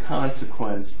seems as a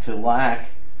consequence to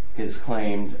lack his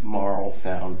claimed moral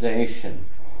foundation.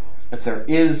 If there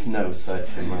is no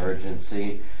such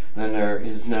emergency, then there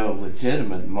is no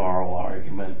legitimate moral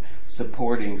argument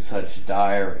supporting such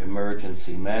dire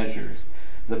emergency measures.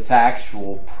 The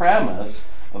factual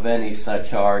premise of any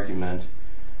such argument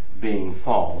being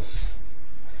false.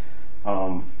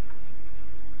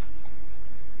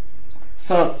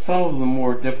 Some of the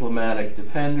more diplomatic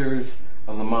defenders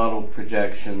of the model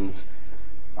projections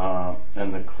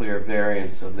and the clear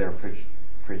variance of their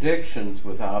predictions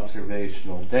with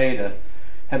observational data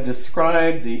have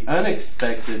described the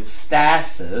unexpected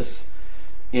stasis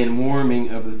in warming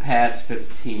of the past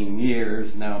 15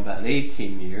 years, now about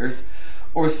 18 years,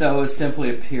 or so, as simply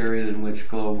a period in which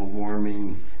global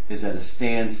warming is at a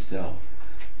standstill,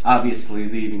 obviously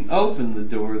leaving open the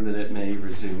door that it may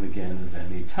resume again at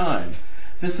any time.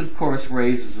 This, of course,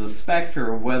 raises the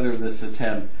specter of whether this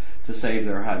attempt to save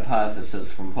their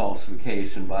hypothesis from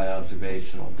falsification by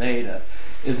observational data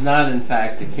is not in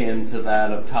fact akin to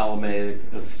that of Ptolemaic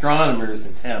astronomers'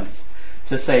 attempts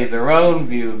to save their own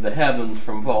view of the heavens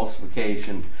from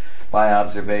falsification by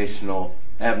observational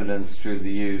evidence through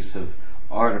the use of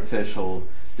artificial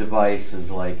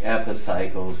devices like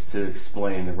epicycles to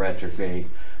explain the retrograde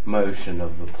motion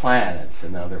of the planets.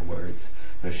 In other words,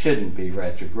 there shouldn't be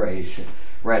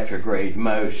retrograde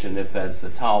motion if, as the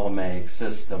Ptolemaic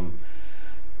system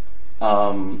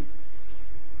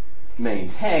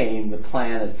maintained, the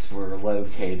planets were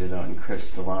located on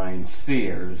crystalline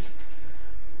spheres.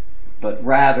 But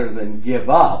rather than give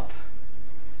up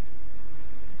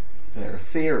their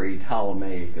theory,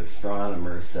 Ptolemaic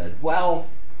astronomers said, well,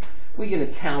 we can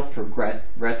account for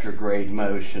retrograde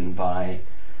motion by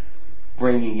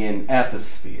bringing in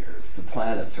epispheres. The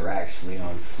planets are actually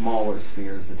on smaller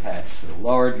spheres attached to the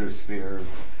larger spheres.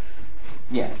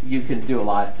 Yeah, you can do a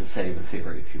lot to save a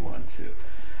theory if you want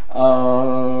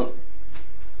to.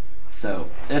 So,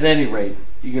 at any rate,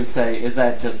 you can say, is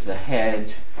that just a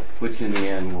hedge, which in the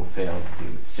end will fail to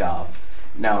do its job?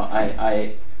 Now,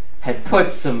 I had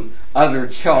put some other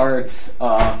charts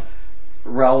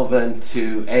relevant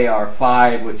to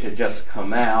AR5, which had just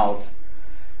come out,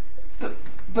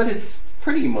 but it's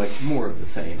pretty much more of the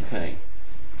same thing.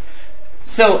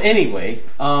 So anyway,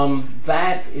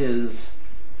 that is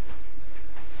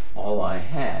all I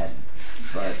had.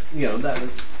 But, that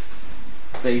was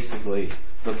basically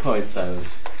the points I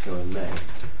was going to make.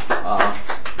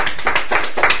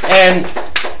 And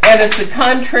it's a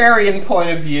contrarian point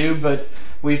of view, but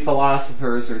we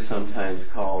philosophers are sometimes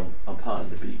called upon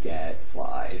to be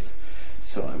gadflies.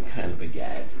 So I'm kind of a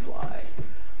gadfly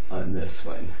on this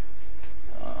one.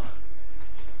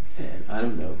 And I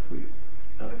don't know if we...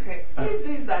 okay, if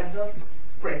these are just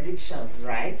predictions,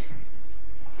 right?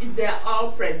 If they're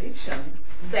all predictions,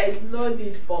 there is no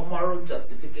need for moral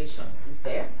justification, is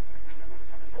there?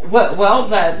 Well,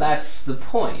 that's the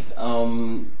point.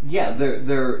 Yeah,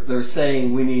 they're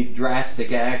saying we need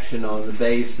drastic action on the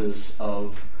basis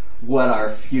of what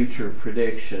our future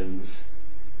predictions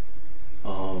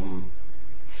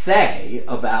say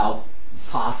about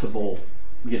possible,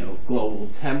 global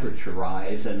temperature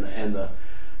rise and the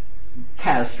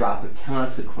catastrophic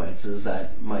consequences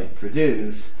that might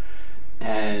produce.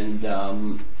 And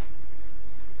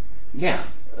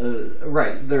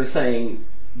right, they're saying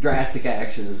drastic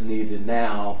action is needed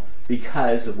now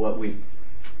because of what we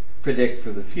predict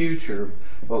for the future.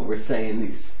 What we're saying,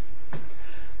 these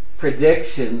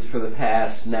predictions for the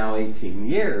past now 18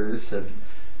 years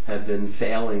have been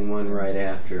failing one right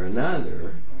after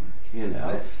another.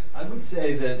 I would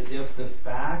say that if the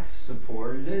facts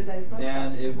supported it,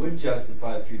 then it would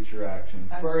justify future action.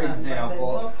 For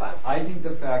example, I think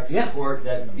the facts support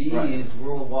that bees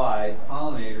worldwide,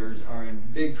 pollinators, are in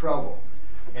big trouble.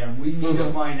 And we need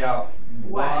to find out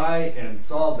why and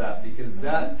solve that, because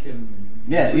that can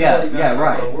really mess up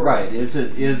our world. Right. Is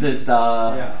it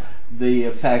the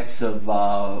effects of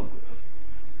one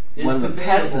of the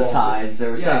pesticides?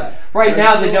 They were saying right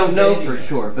now they don't know for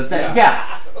sure, but that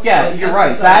you're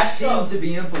right. That seemed to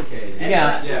be implicated.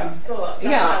 So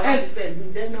and you said,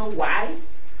 do they know why?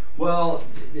 Well,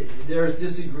 there's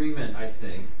disagreement, I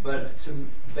think, but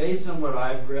based on what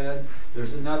I've read,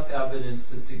 there's enough evidence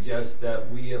to suggest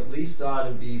that we at least ought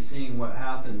to be seeing what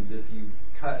happens if you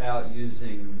cut out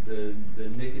using the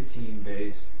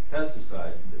nicotine-based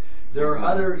pesticides. There are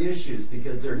other issues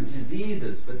because there are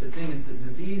diseases, but the thing is that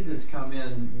diseases come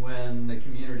in when the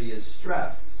community is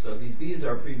stressed. So these bees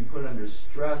are being put under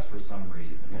stress for some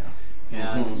reason.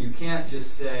 Yeah. And you can't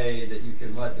just say that you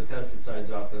can let the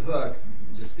pesticides off the hook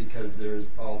just because there's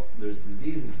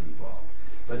diseases involved.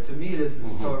 But to me, this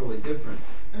is totally different.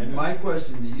 And my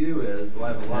question to you is, well,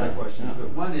 I have a lot of questions, but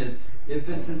one is, if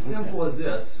it's as simple as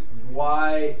this,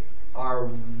 why are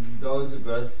those of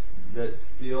us that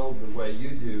feel the way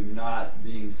you do not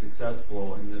being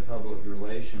successful in the public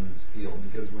relations field?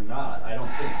 Because we're not. I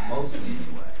don't think, mostly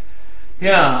anyway.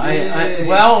 Yeah,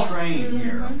 well, train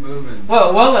here moving.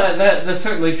 Well, that's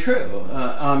certainly true.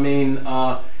 I mean,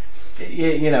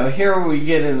 you know, here we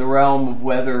get in the realm of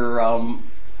whether,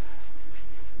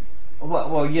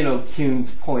 well, you know,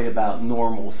 Kuhn's point about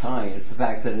normal science, the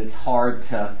fact that it's hard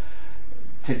to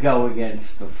go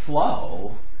against the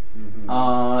flow,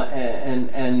 and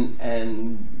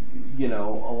you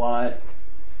know, a lot.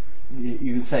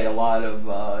 You can say a lot of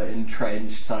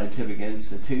entrenched scientific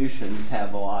institutions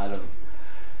have a lot of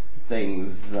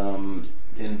things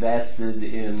invested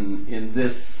in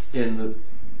the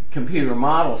computer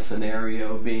model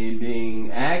scenario being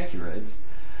accurate,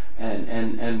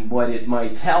 and what it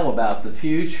might tell about the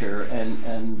future,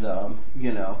 and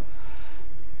you know,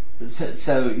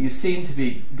 so you seem to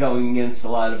be going against a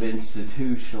lot of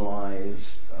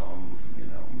institutionalized you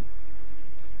know,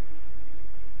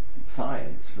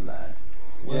 science for that.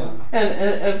 Yeah.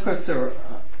 And of course there were.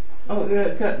 Oh, yeah,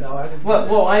 good. No, I didn't.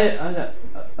 Well, I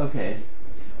okay.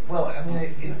 Well, I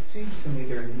mean, it seems to me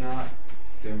they're not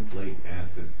simply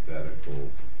antithetical.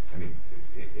 I mean,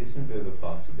 isn't there the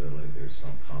possibility there's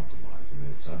some compromise? I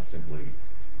mean, it's not simply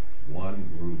one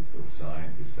group of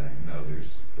scientists saying, no,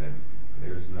 there's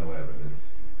no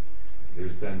evidence,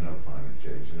 there's been no climate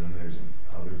change, and then there's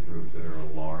another group that are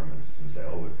alarmists and say,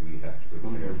 oh, if we have to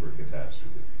prepare for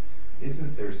catastrophe.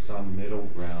 Isn't there some middle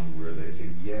ground where they say,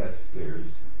 yes,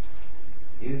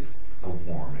 is a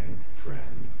warming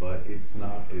trend, but it's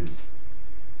not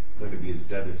going to be as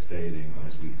devastating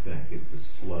as we think. It's a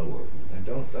slower. And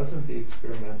doesn't the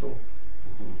experimental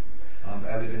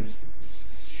evidence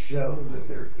show that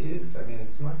there is? I mean,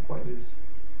 it's not quite as.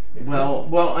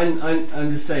 Well,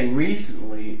 I'm just saying.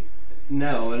 Recently,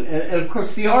 no, and of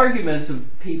course the arguments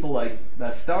of people like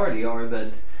Bastardi are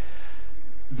that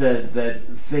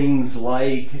things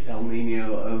like El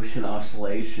Nino ocean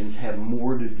oscillations have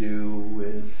more to do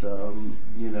with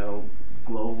you know,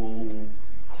 global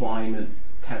climate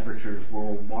temperatures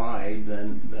worldwide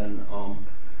than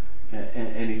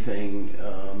anything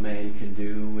man can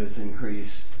do with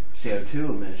increased CO2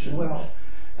 emissions. Well,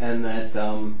 and that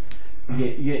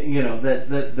you know, that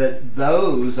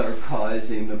those are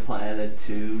causing the planet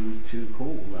to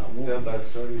cool. So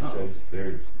Bastardi says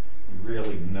there's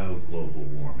really no global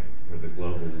warming, or the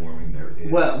global warming there is.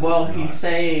 Well, he's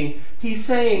saying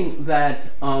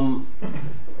that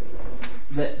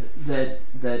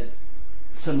that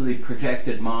some of the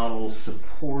projected models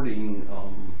supporting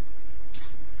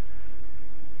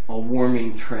a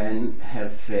warming trend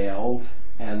have failed,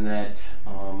 and that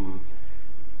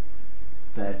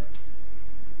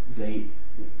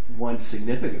one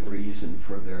significant reason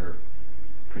for their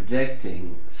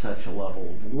predicting such a level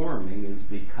of warming is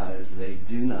because they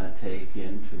do not take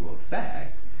into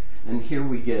effect, and here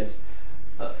we get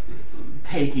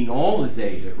taking all the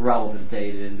data, relevant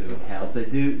data into account, they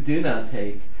do not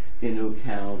take into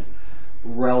account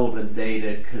relevant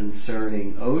data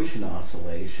concerning ocean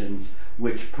oscillations,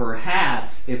 which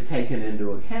perhaps, if taken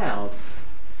into account,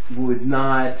 would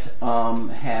not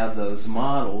have those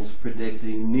models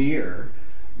predicting near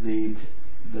the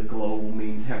global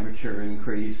mean temperature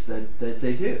increase that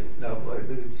they do. No, but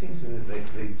it seems to me that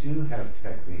they do have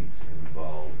techniques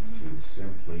involved to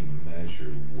simply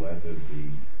measure whether the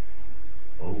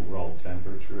overall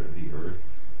temperature of the Earth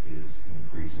is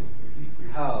increasing or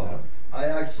decreasing. How? I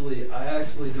actually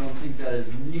don't think that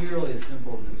is nearly as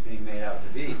simple as it's being made out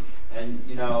to be. And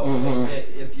you know,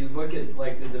 if you look at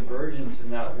like the divergence in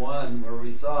that one where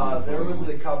we saw there was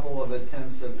a couple of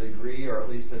 1/10 of a degree, or at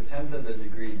least 1/10 of a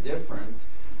degree difference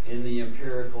in the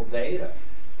empirical data,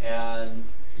 and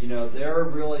you know,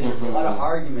 there's a lot of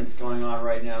arguments going on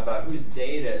right now about whose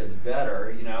data is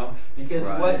better. You know, because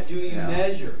what do you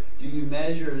measure? Do you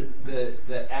measure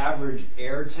the average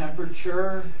air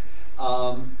temperature?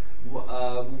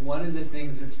 One of the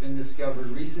things that's been discovered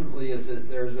recently is that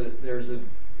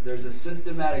there's a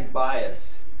systematic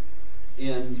bias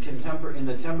in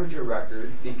the temperature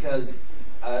record because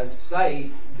a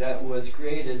site that was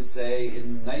created, say,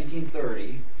 in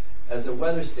 1930 as a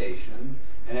weather station,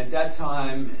 and at that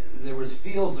time there was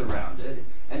fields around it,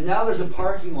 and now there's a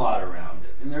parking lot around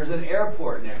it, and there's an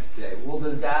airport next day. Well,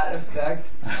 does that affect?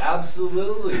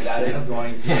 Absolutely, that is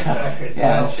going to affect it.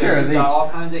 Yeah, sure. You've got all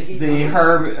kinds of heat. The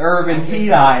urban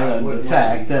heat island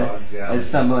effect, as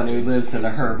someone who lives in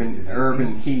a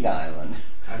urban heat island.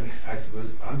 I mean, I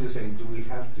suppose I'm just saying, do we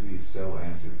have to be so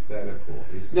antithetical?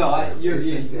 You're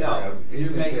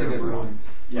making it wrong.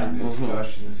 Yeah.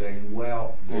 Discussion saying,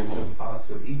 well, there's a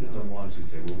possibility. Even the ones who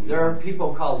say, well, there are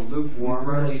people called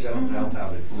lukewarmers really don't know how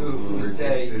to who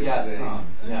say yes.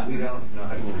 We don't know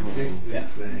how to predict this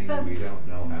thing. But we don't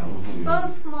know how to.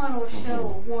 Both models show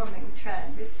a warming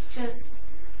trend. It's just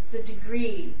the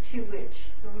degree to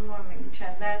which the warming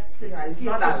trend. That's the it's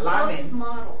dispute. not alarming. Both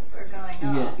models are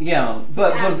going up. Yeah,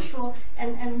 but actual,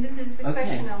 and this is the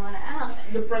question I want to ask.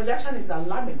 The projection is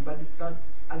alarming, but it's not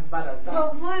as bad as that.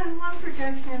 Well, one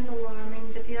projection is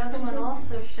alarming, but the other one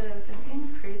also shows an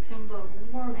increase in global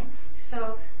warming.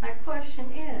 So my question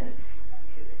is,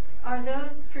 are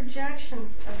those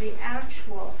projections of the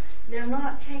actual, they're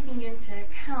not taking into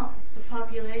account the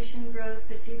population growth,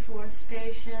 the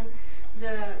deforestation,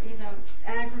 the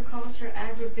agriculture,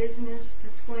 agribusiness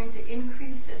that's going to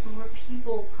increase as more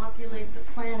people populate the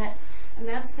planet, and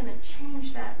that's going to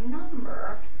change that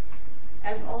number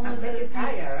as all those other things.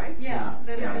 Higher, right?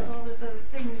 As all those other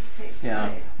things take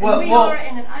place. Well, and we are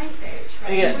in an ice age,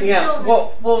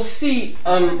 right? We'll see.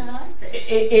 In an ice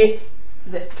age.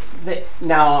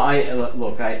 Now,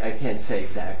 I can't say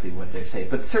exactly what they say,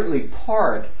 but certainly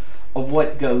part of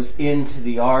what goes into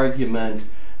the argument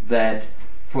that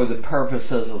for the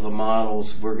purposes of the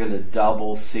models, we're going to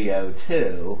double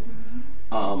CO2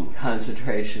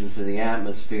 concentrations in the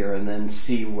atmosphere and then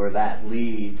see where that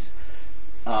leads.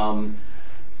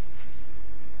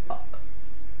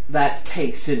 That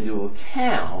takes into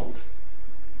account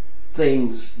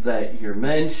things that you're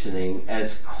mentioning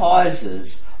as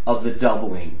causes of the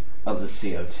doubling of the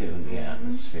CO2 in the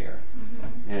atmosphere.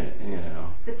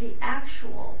 But the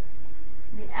actual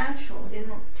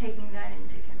isn't taking that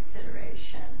into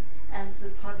consideration as the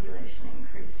population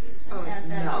increases and as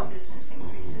agribusiness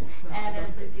increases and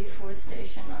as the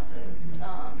deforestation of the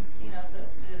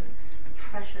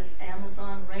precious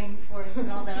Amazon rainforest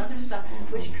and all that other stuff,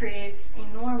 which creates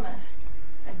enormous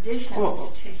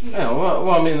additions to heat. Yeah, well,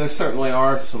 I mean, there certainly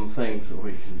are some things that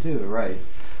we can do, right,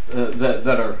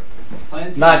 that are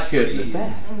not good but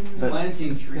bad.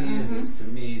 Planting trees is, to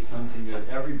me, something that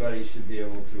everybody should be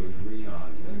able to agree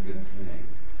on. It's a good thing.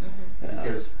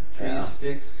 Because trees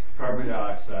fix carbon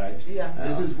dioxide.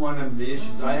 This is one of the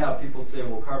issues I have. People say,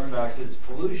 well, carbon dioxide is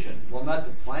pollution. Well, not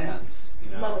the plants.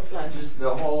 Just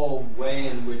the whole way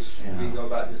in which we go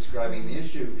about describing the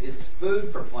issue. It's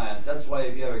food for plants. That's why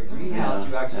if you have a greenhouse,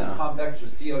 you actually pump extra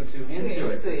CO2 into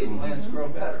it, so plants grow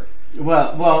better.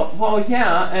 Well,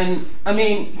 yeah, and I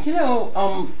mean,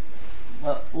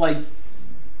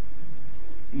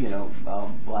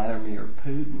 Vladimir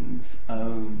Putin's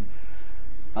own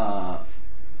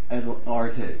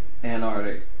Antarctic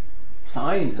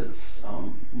scientists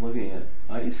looking at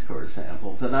ice core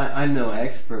samples, and I'm no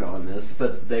expert on this,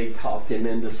 but they talked him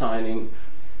into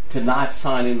not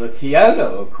signing the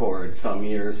Kyoto Accord some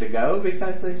years ago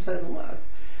because they said, look,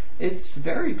 it's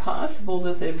very possible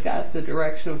that they've got the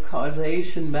direction of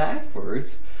causation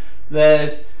backwards,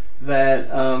 that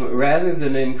rather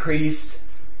than increased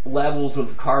levels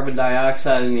of carbon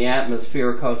dioxide in the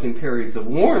atmosphere causing periods of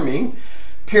warming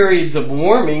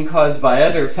caused by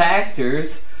other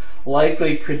factors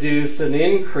likely produce an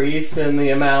increase in the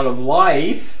amount of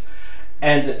life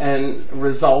and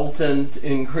resultant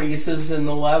increases in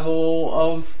the level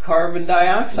of carbon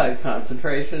dioxide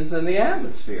concentrations in the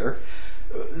atmosphere,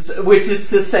 which is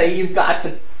to say you've got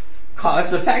the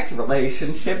cause-effect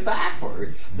relationship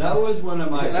backwards. That was one of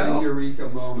my big eureka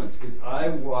moments, because I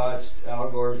watched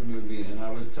Al Gore's movie and I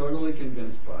was totally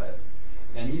convinced by it.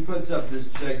 And he puts up this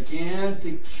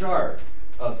gigantic chart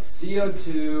of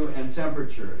CO2 and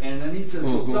temperature. And then he says,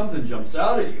 well, something jumps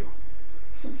out at you.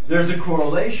 There's a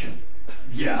correlation.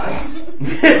 Yes.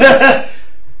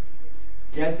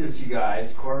 Get this, you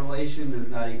guys. Correlation does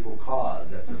not equal cause.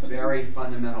 That's a very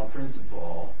fundamental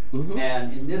principle.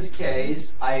 And in this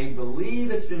case, I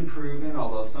believe it's been proven,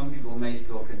 although some people may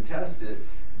still contest it,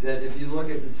 that if you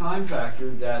look at the time factor,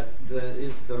 that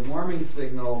it's the warming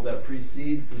signal that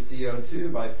precedes the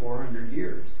CO2 by 400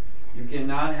 years. You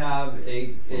cannot have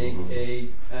a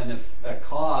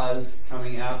cause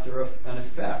coming after an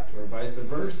effect, or vice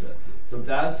versa. So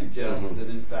that suggests that,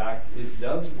 in fact, it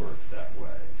does work that way.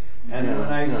 And Yeah, when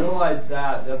I yeah. realized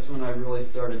that, that's when I really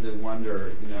started to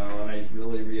wonder, you know, and I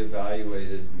really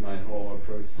reevaluated my whole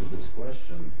approach to this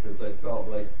question, because I felt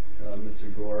like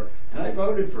Mr. Gore, and I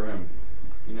voted for him,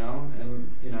 you know, and,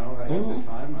 you know, at the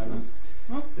time I was,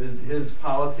 his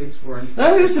politics weren't...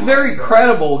 No, he was a very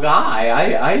credible guy.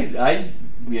 I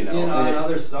you know, on and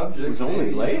other subjects. it was only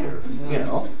maybe, later, yeah. you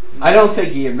know. I don't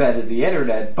think he invented the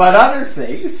internet, but other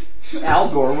things, Al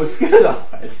Gore was good on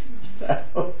it.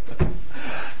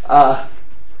 I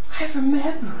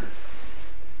remember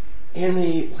in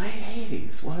the late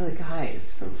 80s, one of the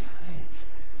guys from science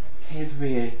came to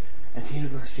me at the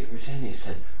University of Virginia and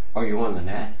said, "Are you on the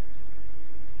net?"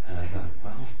 And I thought,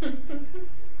 well,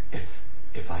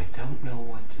 if I don't know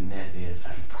what the net is,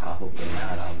 I'm probably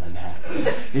not on the net.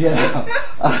 You know?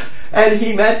 And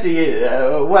he meant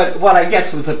the what I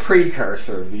guess was a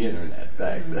precursor of the internet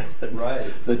back then.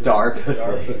 Right. The DARPA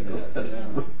DARPA,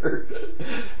 thing.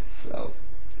 So,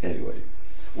 anyway.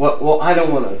 Well, I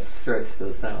don't want to stretch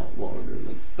this out longer,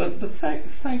 but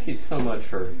thank you so much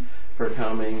for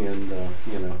coming, and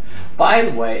you know. By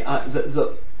the way,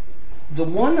 the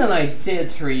one that I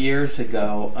did 3 years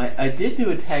ago, I did do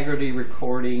integrity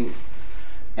recording,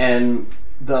 and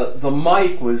the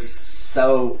mic was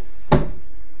so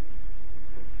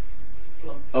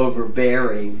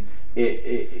overbearing.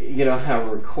 You know how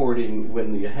recording,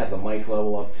 when you have the mic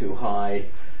level up too high,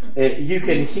 you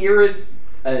can hear it,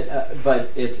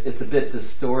 but it's a bit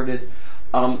distorted.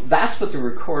 That's what the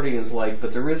recording is like,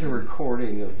 but there is a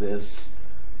recording of this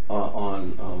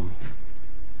on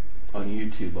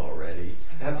YouTube already.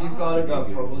 Have you thought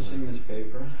about publishing this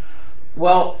paper?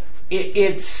 Well,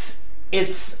 it's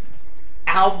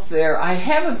out there. I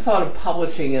haven't thought of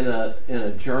publishing in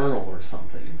a journal or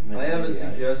something. I have a Maybe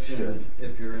suggestion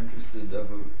if you're interested.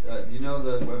 You know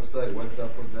the website What's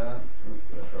Up With That,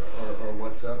 or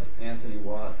What's Up? Anthony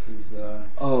Watts'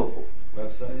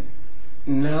 website.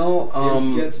 No.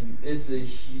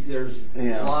 There's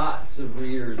Yeah. lots of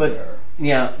readers there.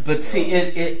 Yeah, but see,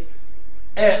 it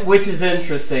which is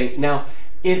interesting. Now,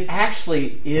 it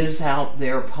actually is out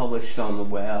there, published on the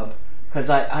web, because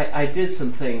I did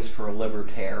some things for a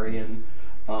libertarian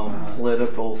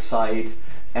political site,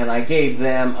 and I gave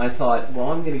them, I thought, well,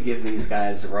 I'm going to give these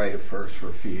guys the right of first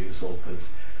refusal, because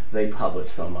they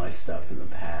published some of my stuff in the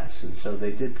past, and so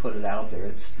they did put it out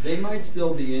there. They might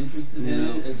still be interested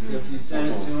in it. If you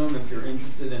send it to them, if you're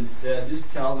interested in SED, just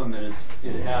tell them that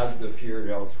it has appeared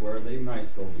elsewhere. They might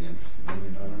still be interested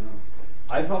in it. I don't know.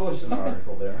 I published an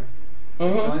article there.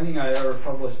 It's the only thing I ever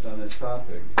published on this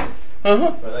topic. But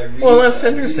I read Well, that's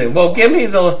interesting. Well, give me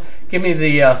the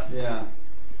yeah.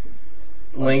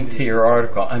 link to your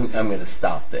article. I'm going to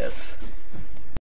stop this.